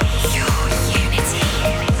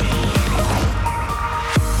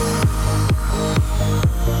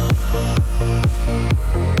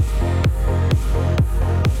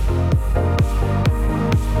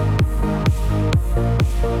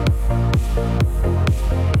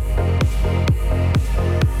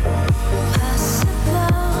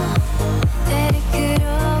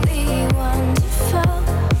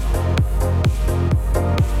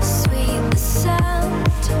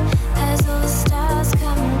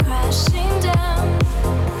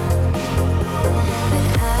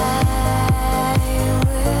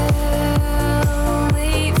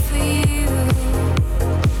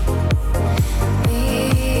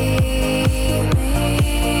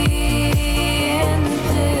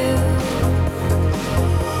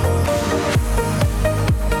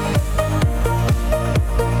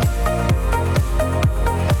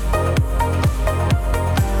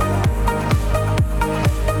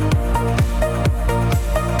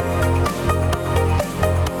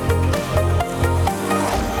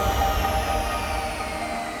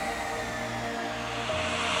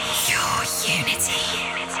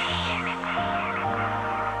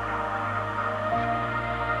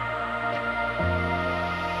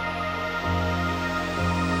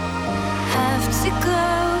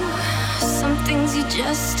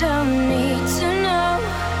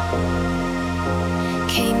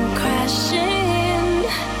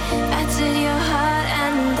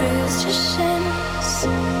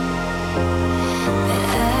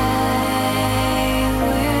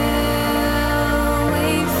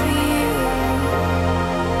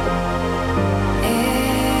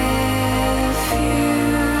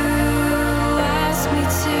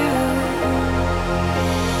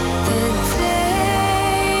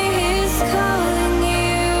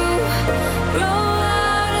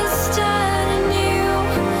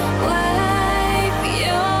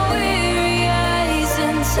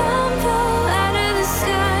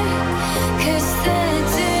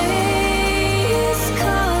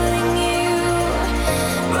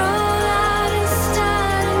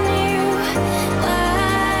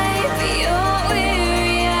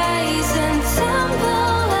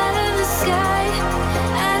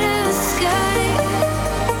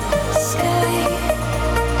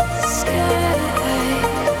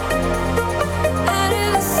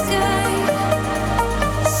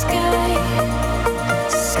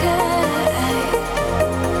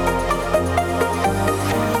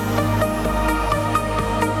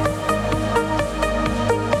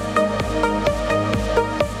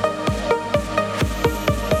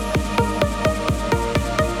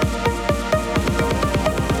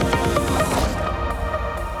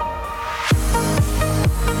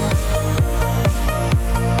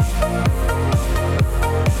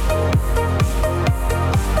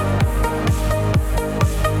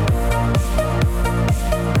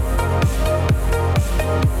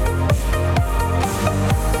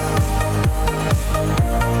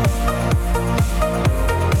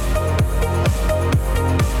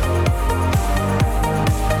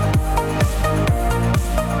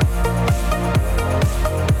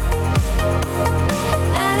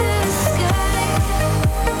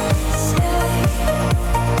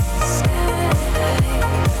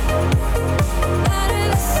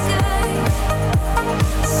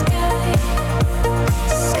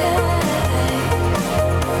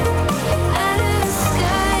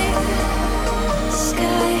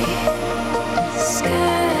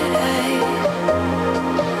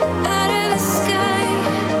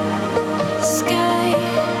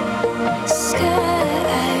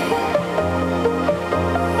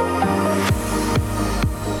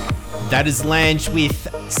 That is Lange with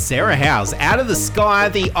Sarah Howells, Out of the Sky,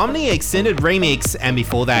 the Omnia extended remix, and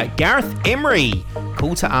before that, Gareth Emery,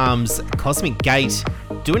 Call to Arms, Cosmic Gate,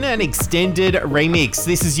 doing an extended remix.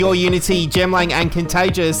 This is Your Unity, Jem Lang and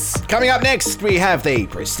Contagious. Coming up next, we have the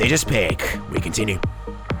prestigious pick. We continue.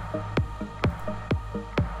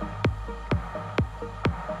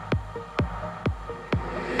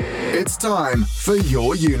 It's time for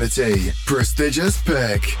Your Unity, prestigious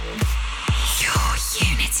pick.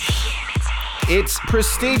 It's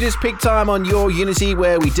prestigious pick time on Your Unity,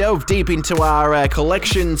 where we delve deep into our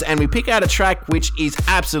collections and we pick out a track which is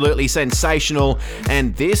absolutely sensational.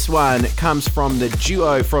 And this one comes from the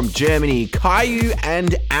duo from Germany, Caillou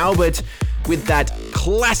and Albert, with that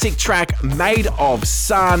classic track Made of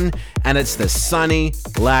Sun, and it's the Sunny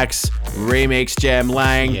Lax remix, Jem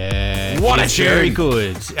Lang. Yeah. What a it's very tune.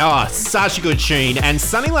 good. Oh, such a good tune. And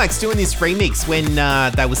Sunny Lax doing this remix when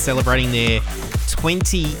they were celebrating their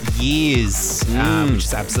 20 years, which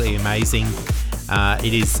is absolutely amazing.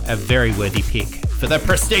 It is a very worthy pick for the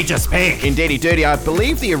prestigious pick. Indeedy Doody. I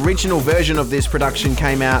believe the original version of this production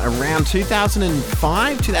came out around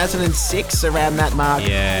 2005, 2006, around that mark.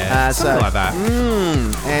 Yeah, something like that.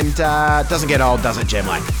 And doesn't get old, does it, Jem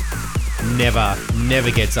Lang?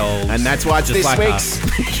 Never gets old. And that's why it's Just this like week's...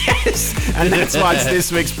 Yes. And that's why it's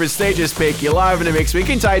this week's prestigious pick. You're live in a mix with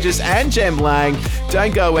Contagious and Jem Lang.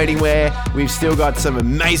 Don't go anywhere. We've still got some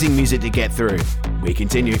amazing music to get through. We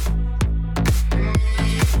continue.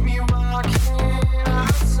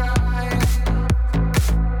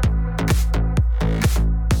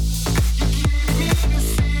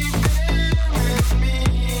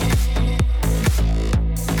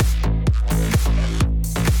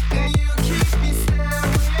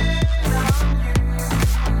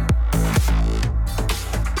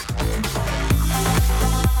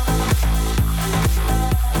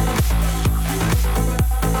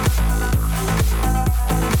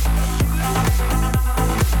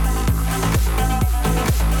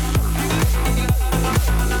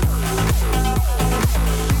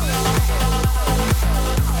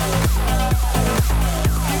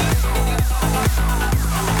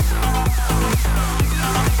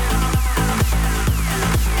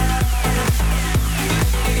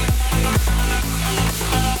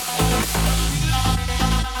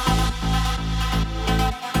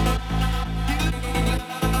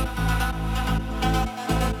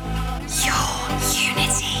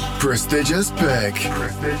 Prestigious pick.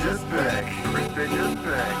 Prestigious pick. Prestigious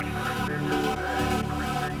pick.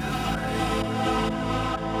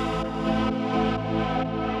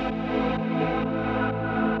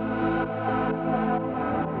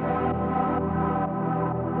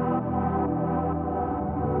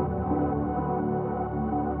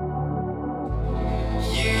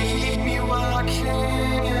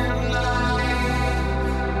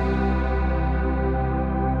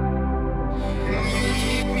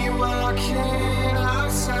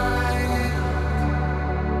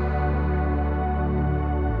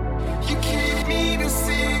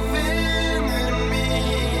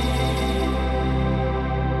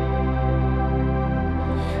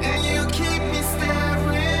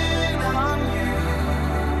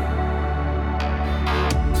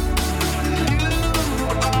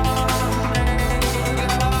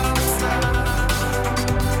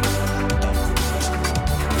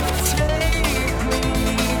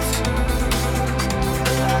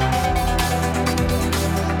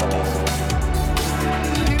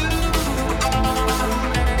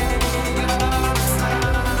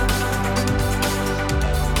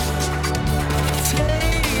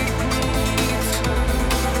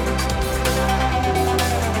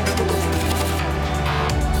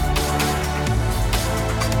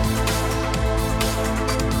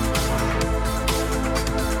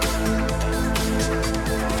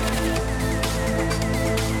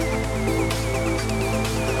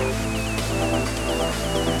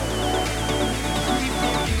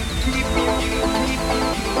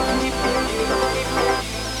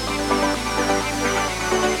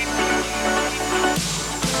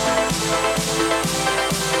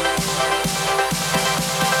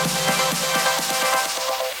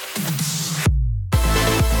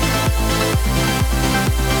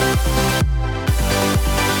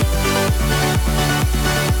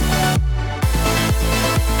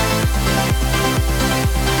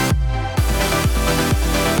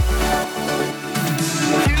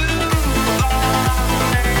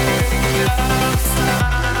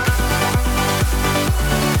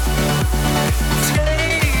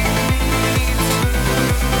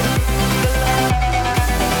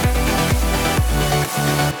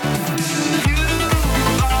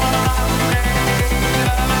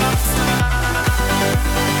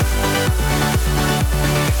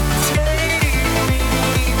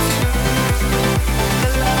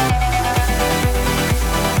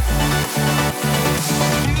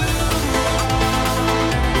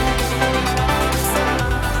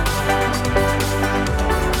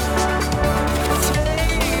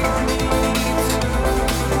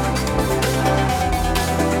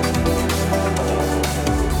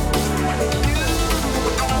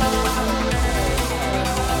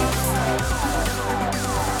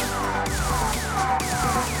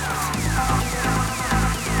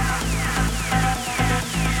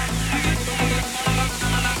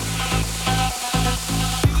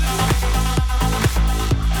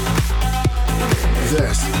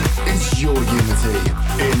 is your unity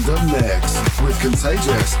in the mix with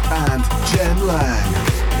Contagious and Jem Lang.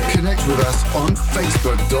 Connect with us on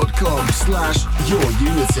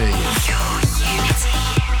facebook.com/yourunity.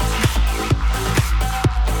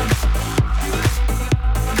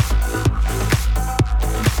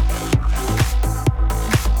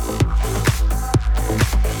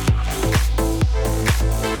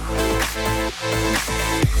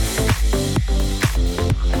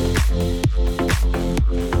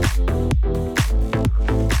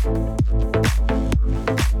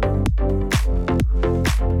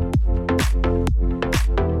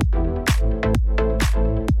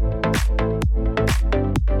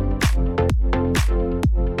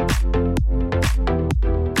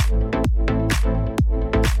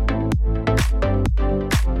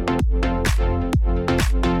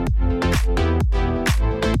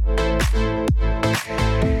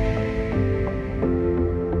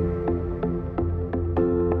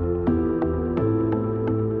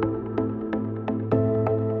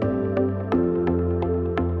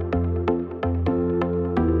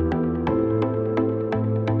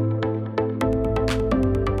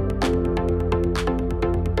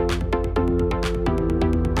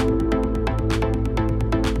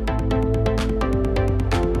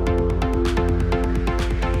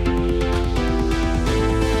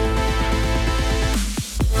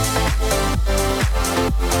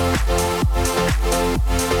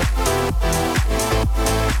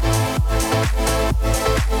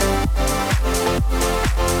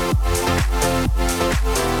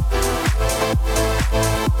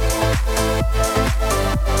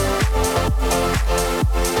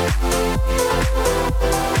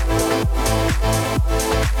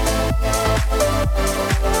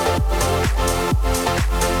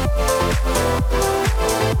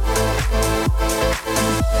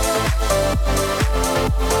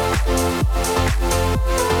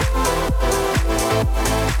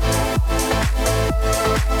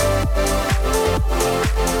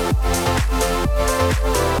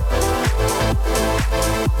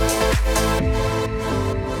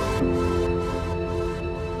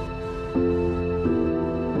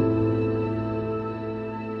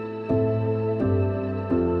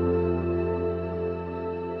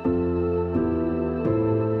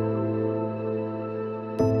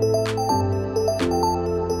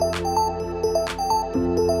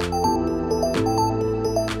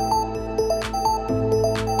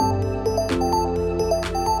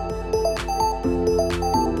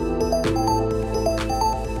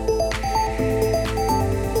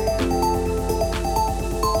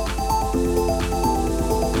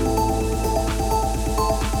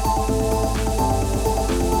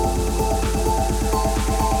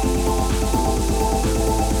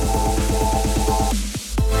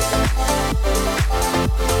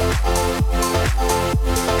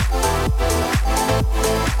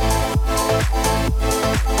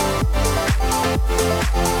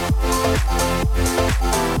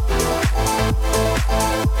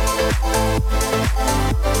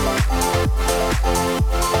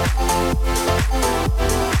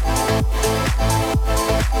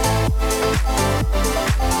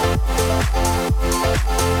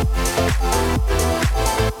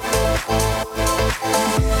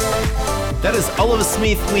 Oliver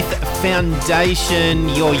Smith with Foundation,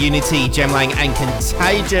 Your Unity, Jem Lang and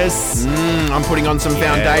Contagious. I'm putting on some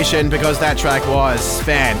Foundation because that track was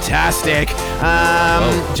fantastic.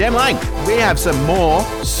 Jem Lang, we have some more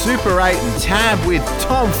Super 8 and Tab with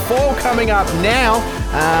Tom 4 coming up now.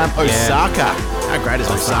 Osaka. How great is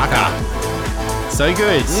Osaka? So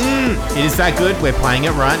good. It is that good. We're playing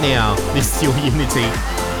it right now. This is Your Unity.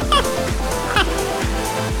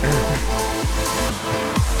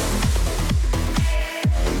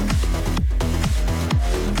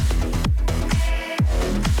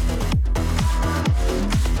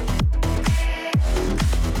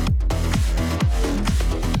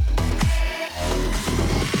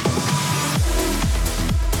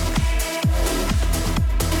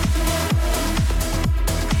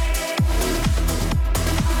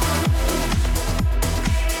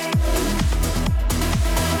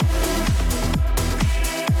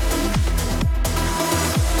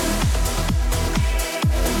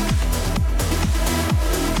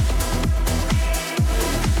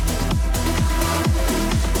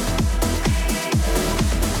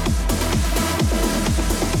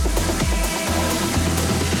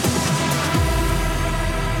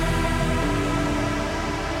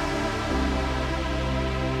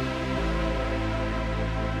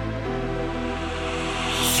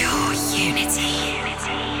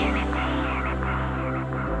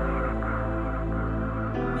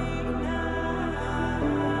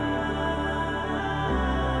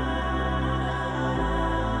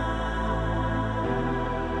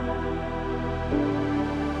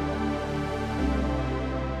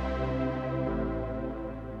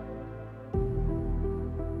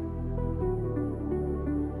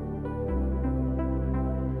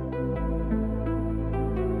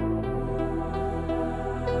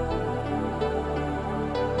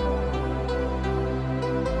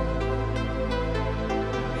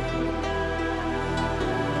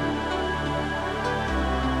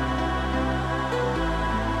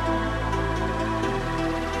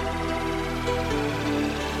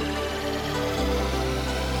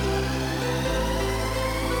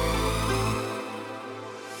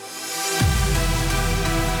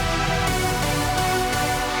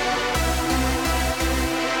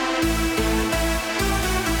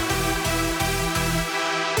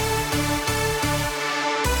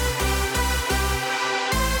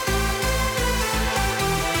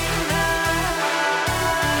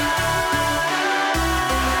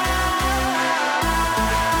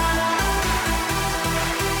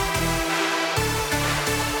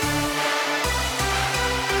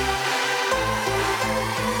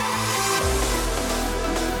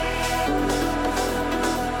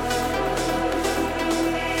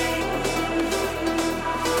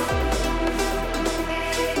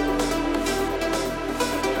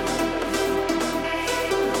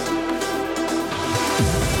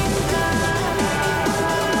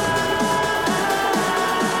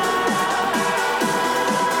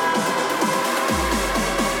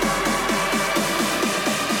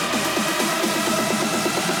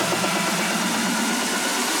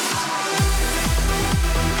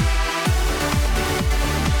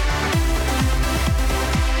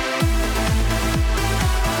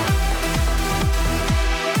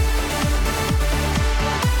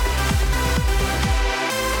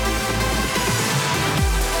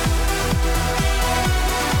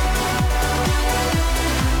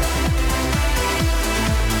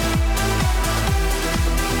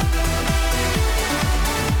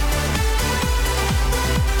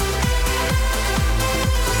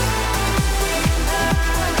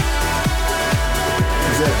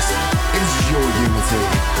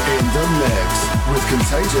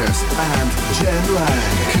 Contagious and Jem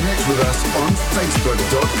Lang. Connect with us on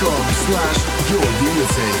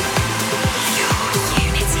facebook.com/yourunity.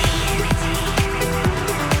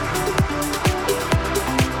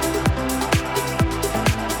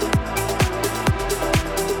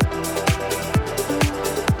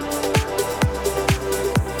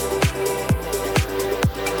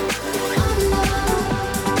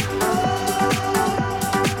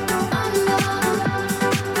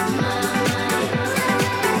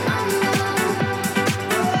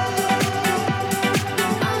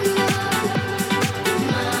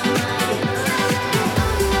 Mama.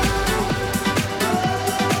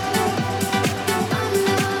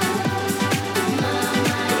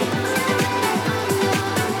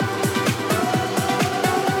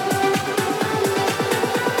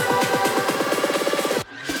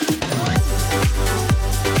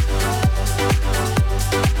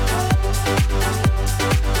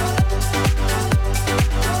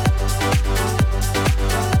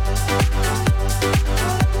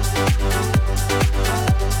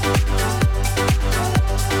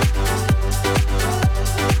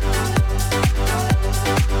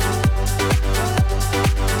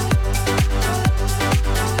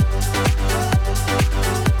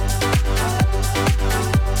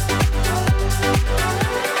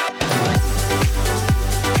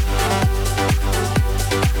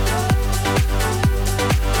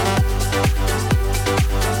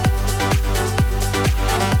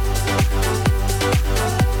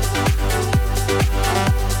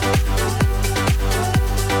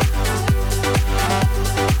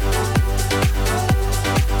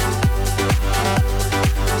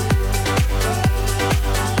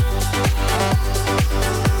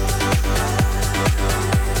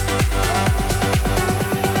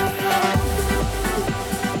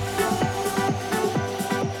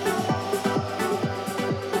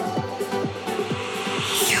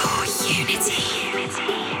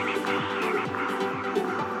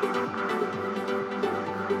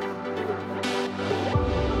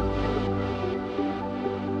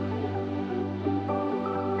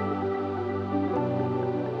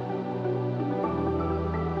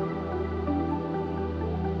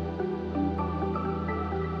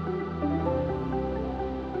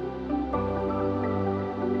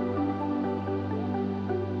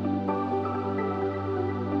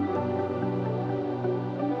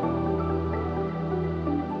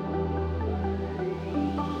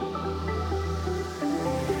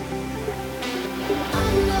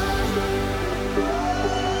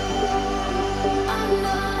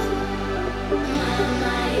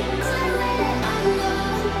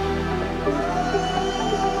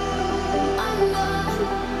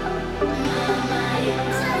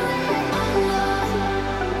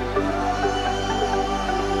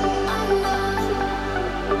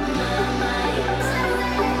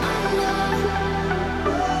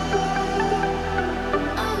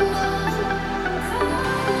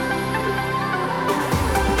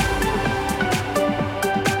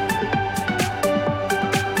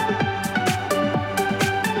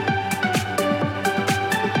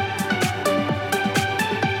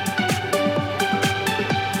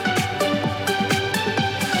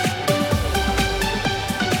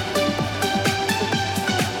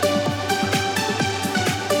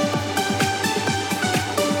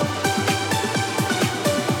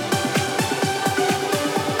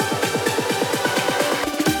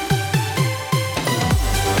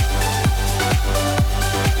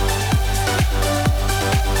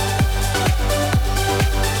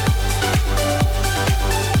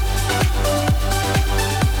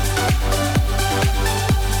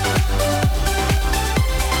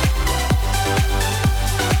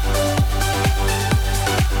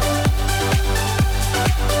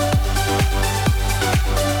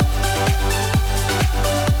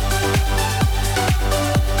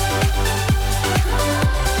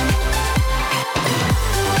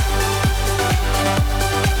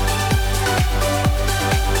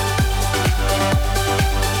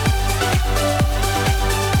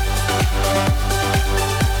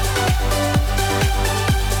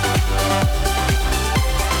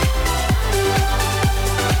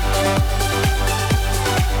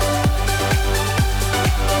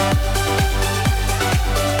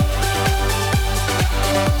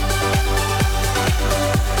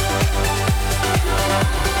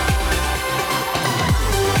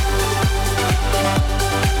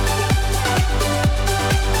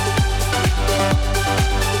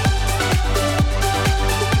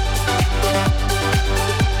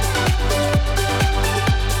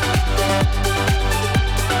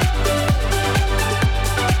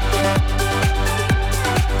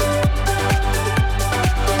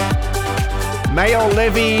 Mayor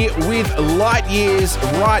Levy with Light Years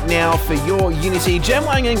right now for your Unity. Jem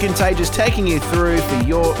Lang and Contagious taking you through for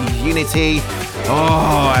your Unity.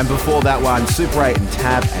 Oh, and before that one, Super 8 and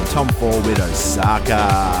Tab and Tom 4 with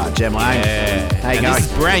Osaka. Jem Lang. Yeah. How you And going?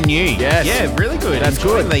 this is brand new. Yes. Yeah, really good. That's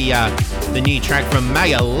Enjoying good. The new track from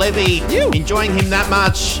Mayor Levy. Enjoying him that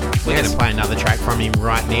much. We're Yes. going to play another track from him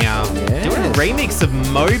right now. Yes. Doing a remix of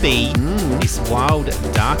Moby. This Wild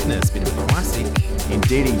Darkness. Bit of a classic.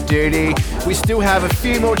 Indeedy doody. We still have a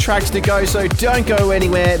few more tracks to go, so don't go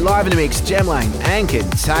anywhere. Live in the mix, Jem Lang and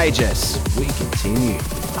Contagious. We continue.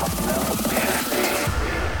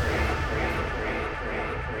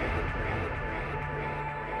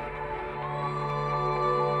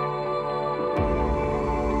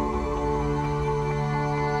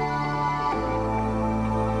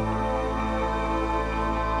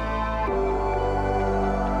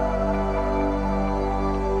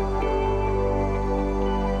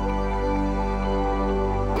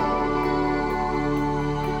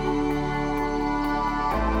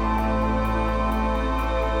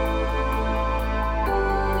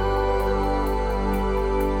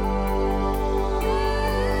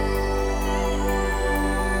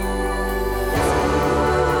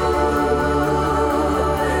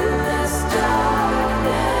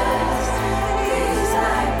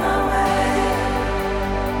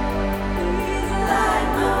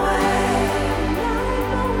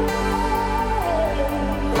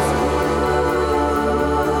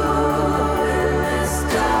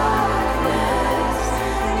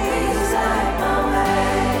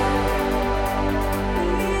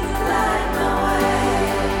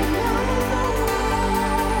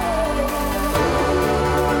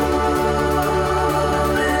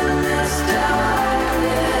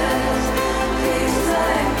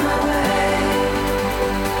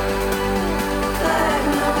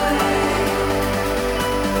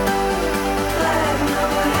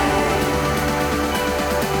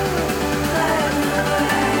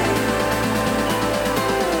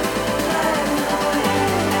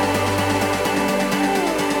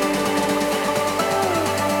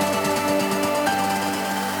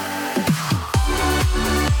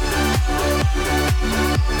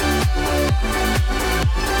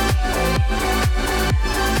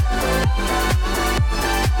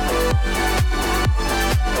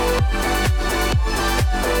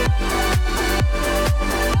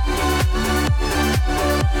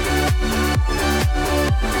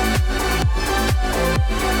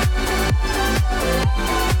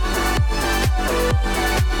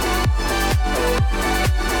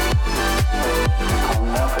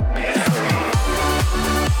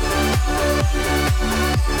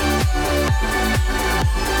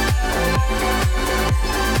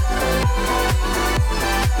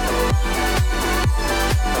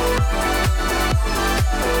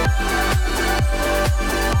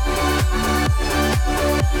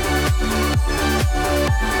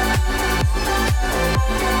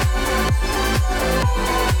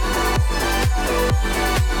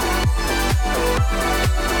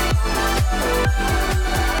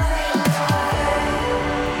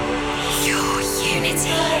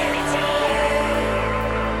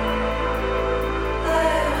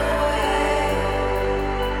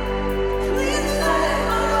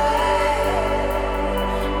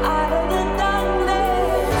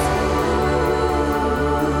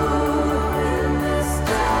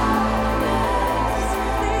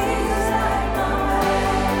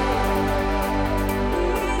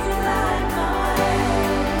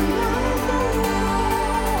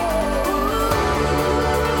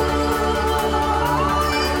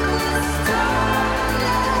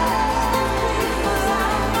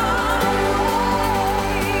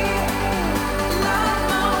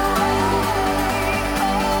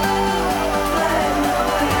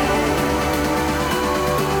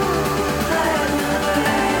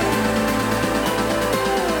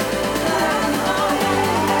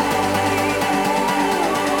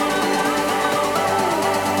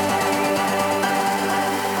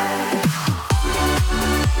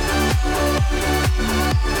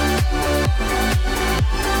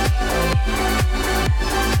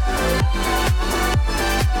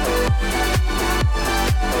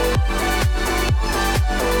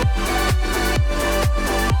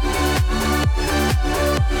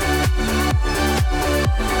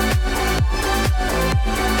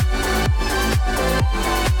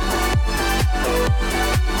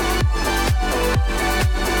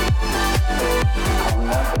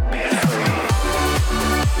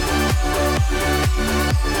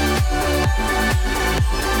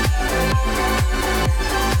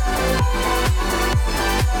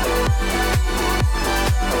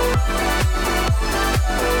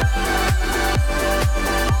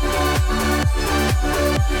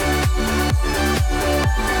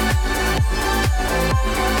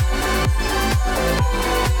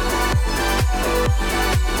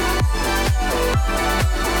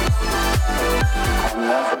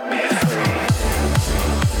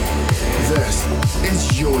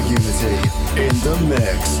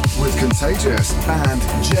 Contagious and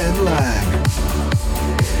Jem Lang.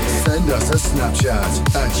 Send us a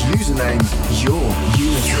Snapchat at username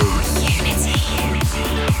YourUnity.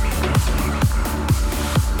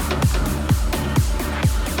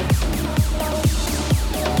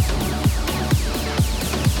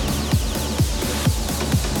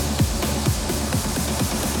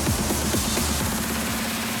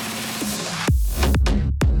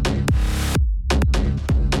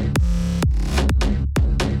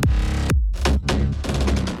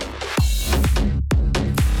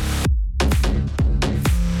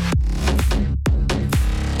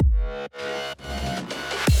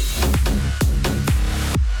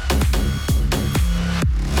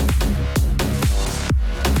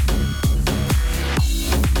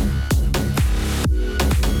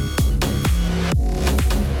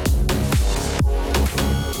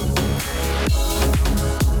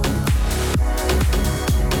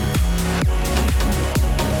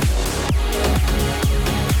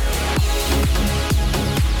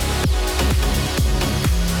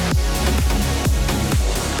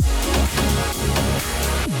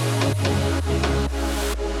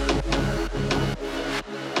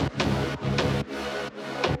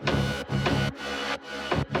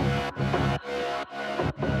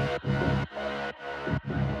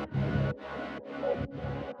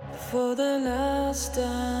 For the last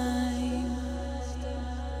time,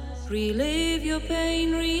 relive your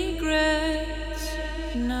pain, regrets.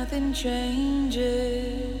 Nothing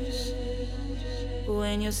changes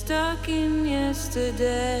when you're stuck in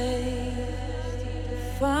yesterday.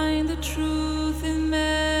 Find the truth in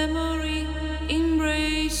memory,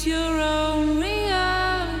 embrace your own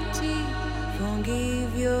reality.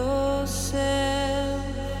 Forgive yourself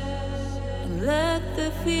and let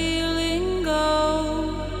the feeling go.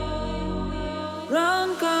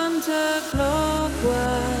 Run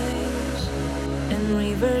counterclockwise and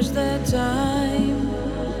reverse the time.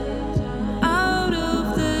 Out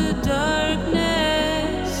of the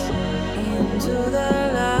darkness into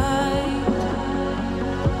the light.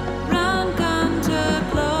 Run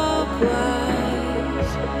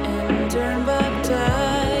counterclockwise and turn back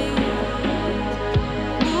time.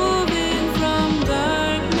 Moving from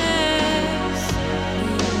darkness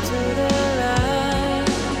into the light.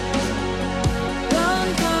 Run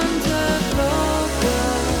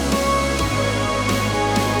counterclockwise.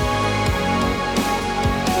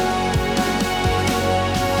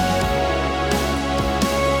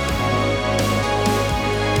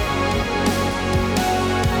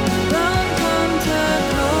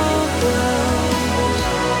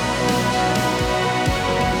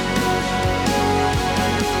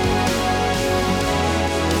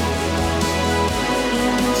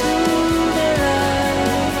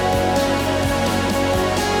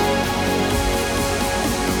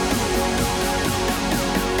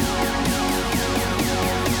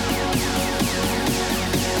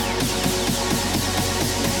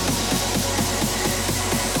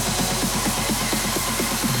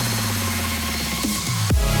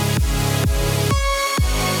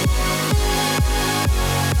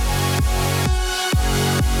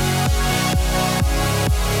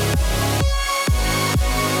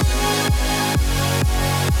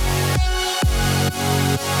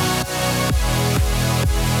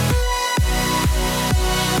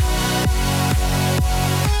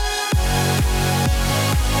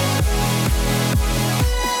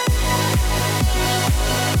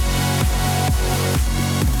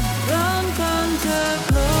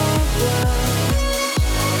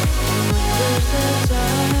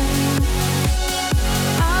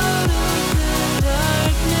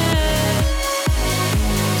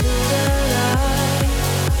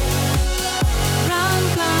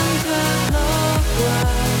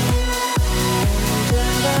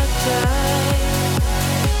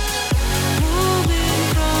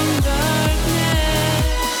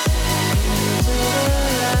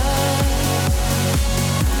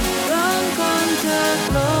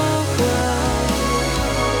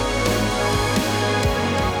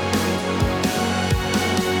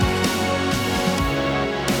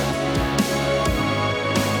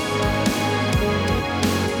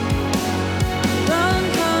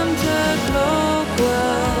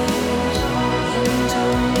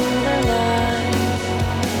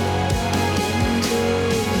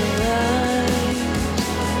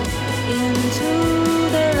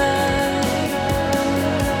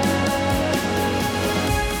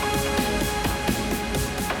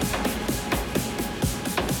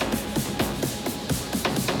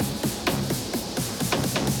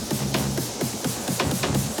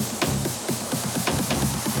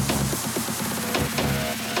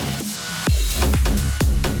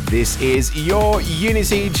 This is your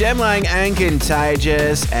Unity, Jem Lang and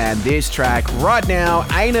Contagious, and this track right now,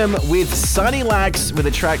 Einem with Sunny Lax with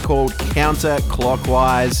a track called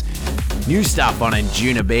Counterclockwise. New stuff on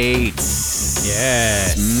Anjuna Beats.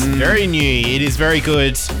 Yes, very new. It is very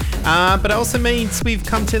good. But it also means we've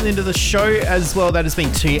come to the end of the show as well. That has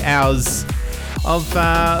been 2 hours of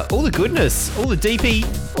all the goodness, all the DP,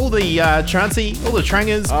 all the trancey, all the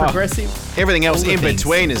trangers, progressive. Everything else in things.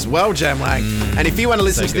 between as well, Jem Lang. And if you want to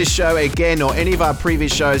listen to this show again or any of our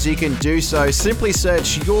previous shows, you can do so. Simply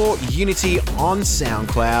search Your Unity on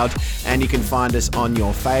SoundCloud and you can find us on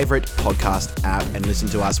your favourite podcast app and listen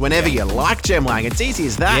to us whenever you like, Jem Lang. It's easy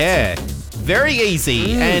as that. Yeah, very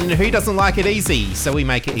easy. And who doesn't like it easy? So we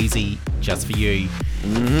make it easy just for you.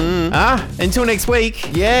 Until next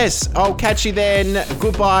week. Yes, I'll catch you then.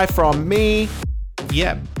 Goodbye from me.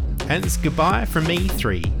 Yep. And it's goodbye from me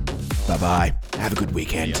 3. Bye-bye. Have a good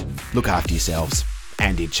weekend. Look after yourselves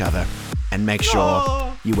and each other. And make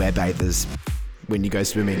sure you wear bathers when you go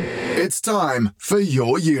swimming. It's time for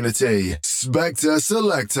your Unity. Spectre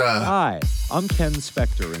Selector. Hi, I'm Ken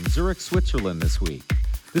Spector in Zurich, Switzerland this week.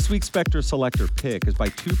 This week's Spectre Selector pick is by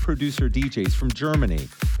 2 producer DJs from Germany.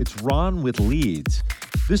 It's Ron with Leeds.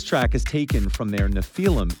 This track is taken from their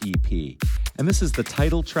Nephilim EP, and this is the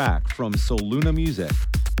title track from Soluna Music.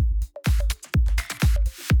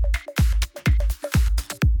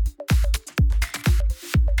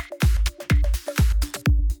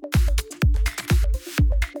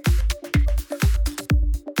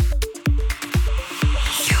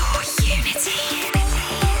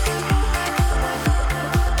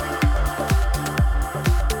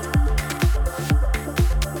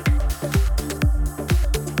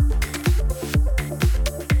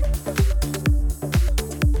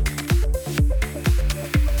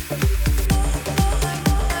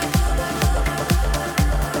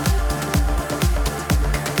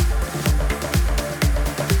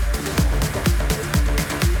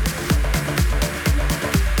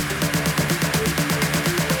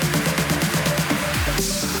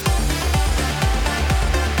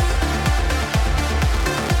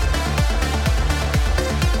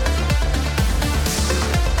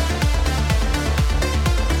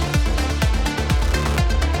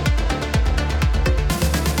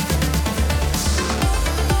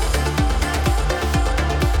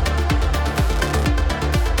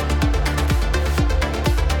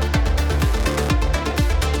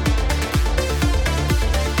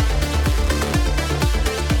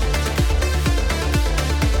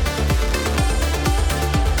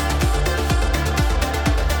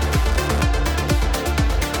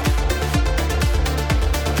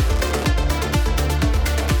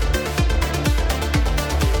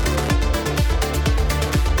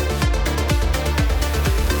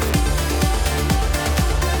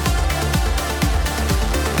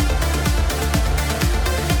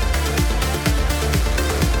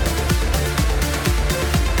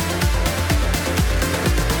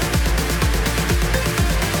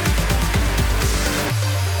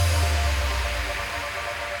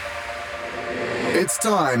 It's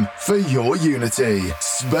time for your Unity.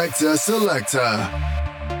 Spectre Selector.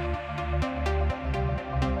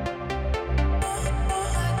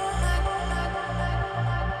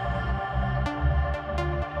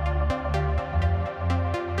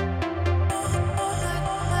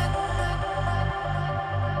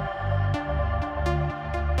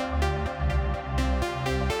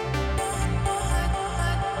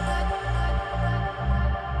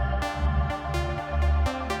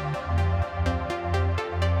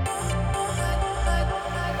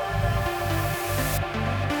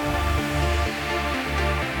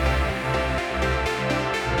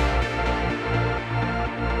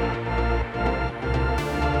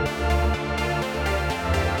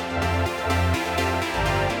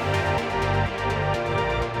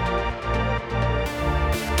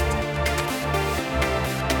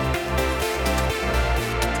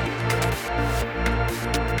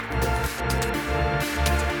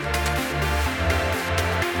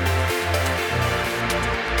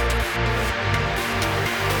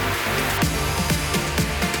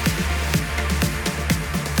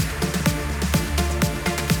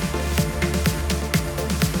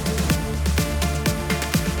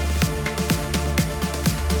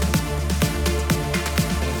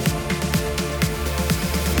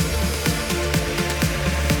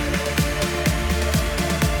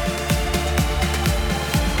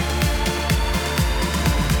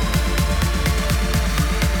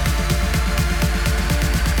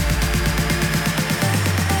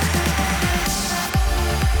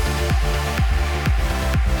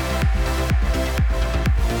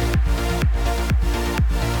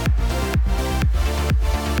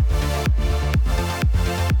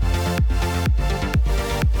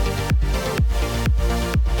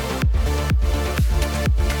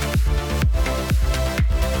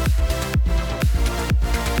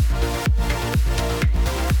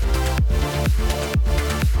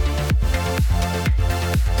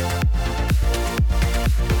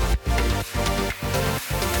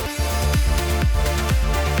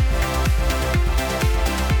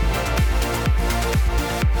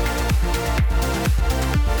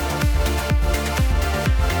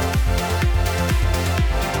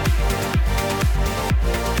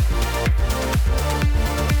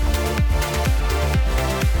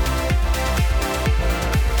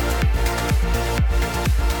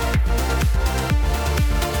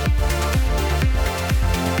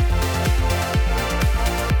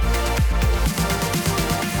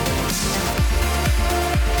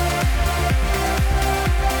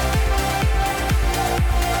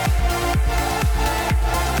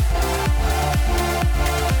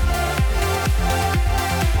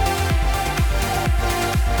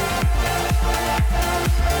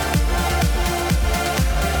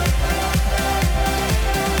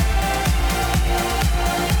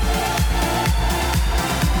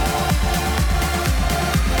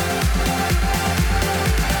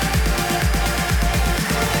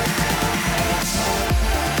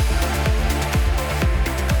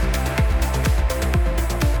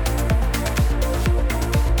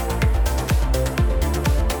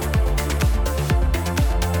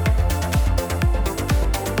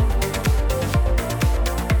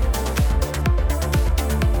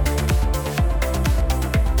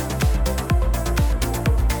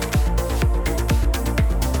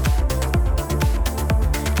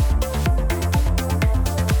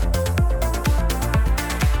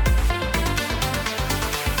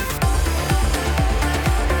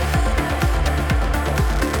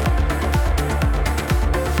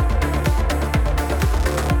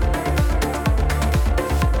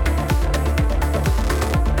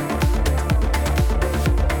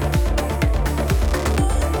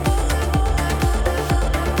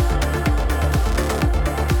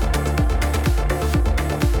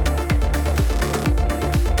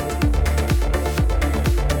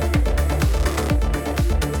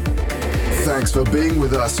 Thanks for being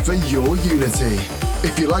with us for Your Unity.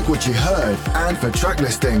 If you like what you heard and for track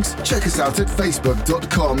listings, check us out at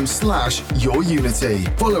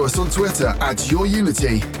facebook.com/YourUnity. Follow us on Twitter at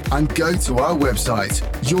YourUnity and go to our website,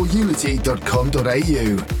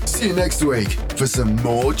 yourunity.com.au. See you next week for some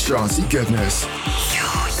more trancey goodness.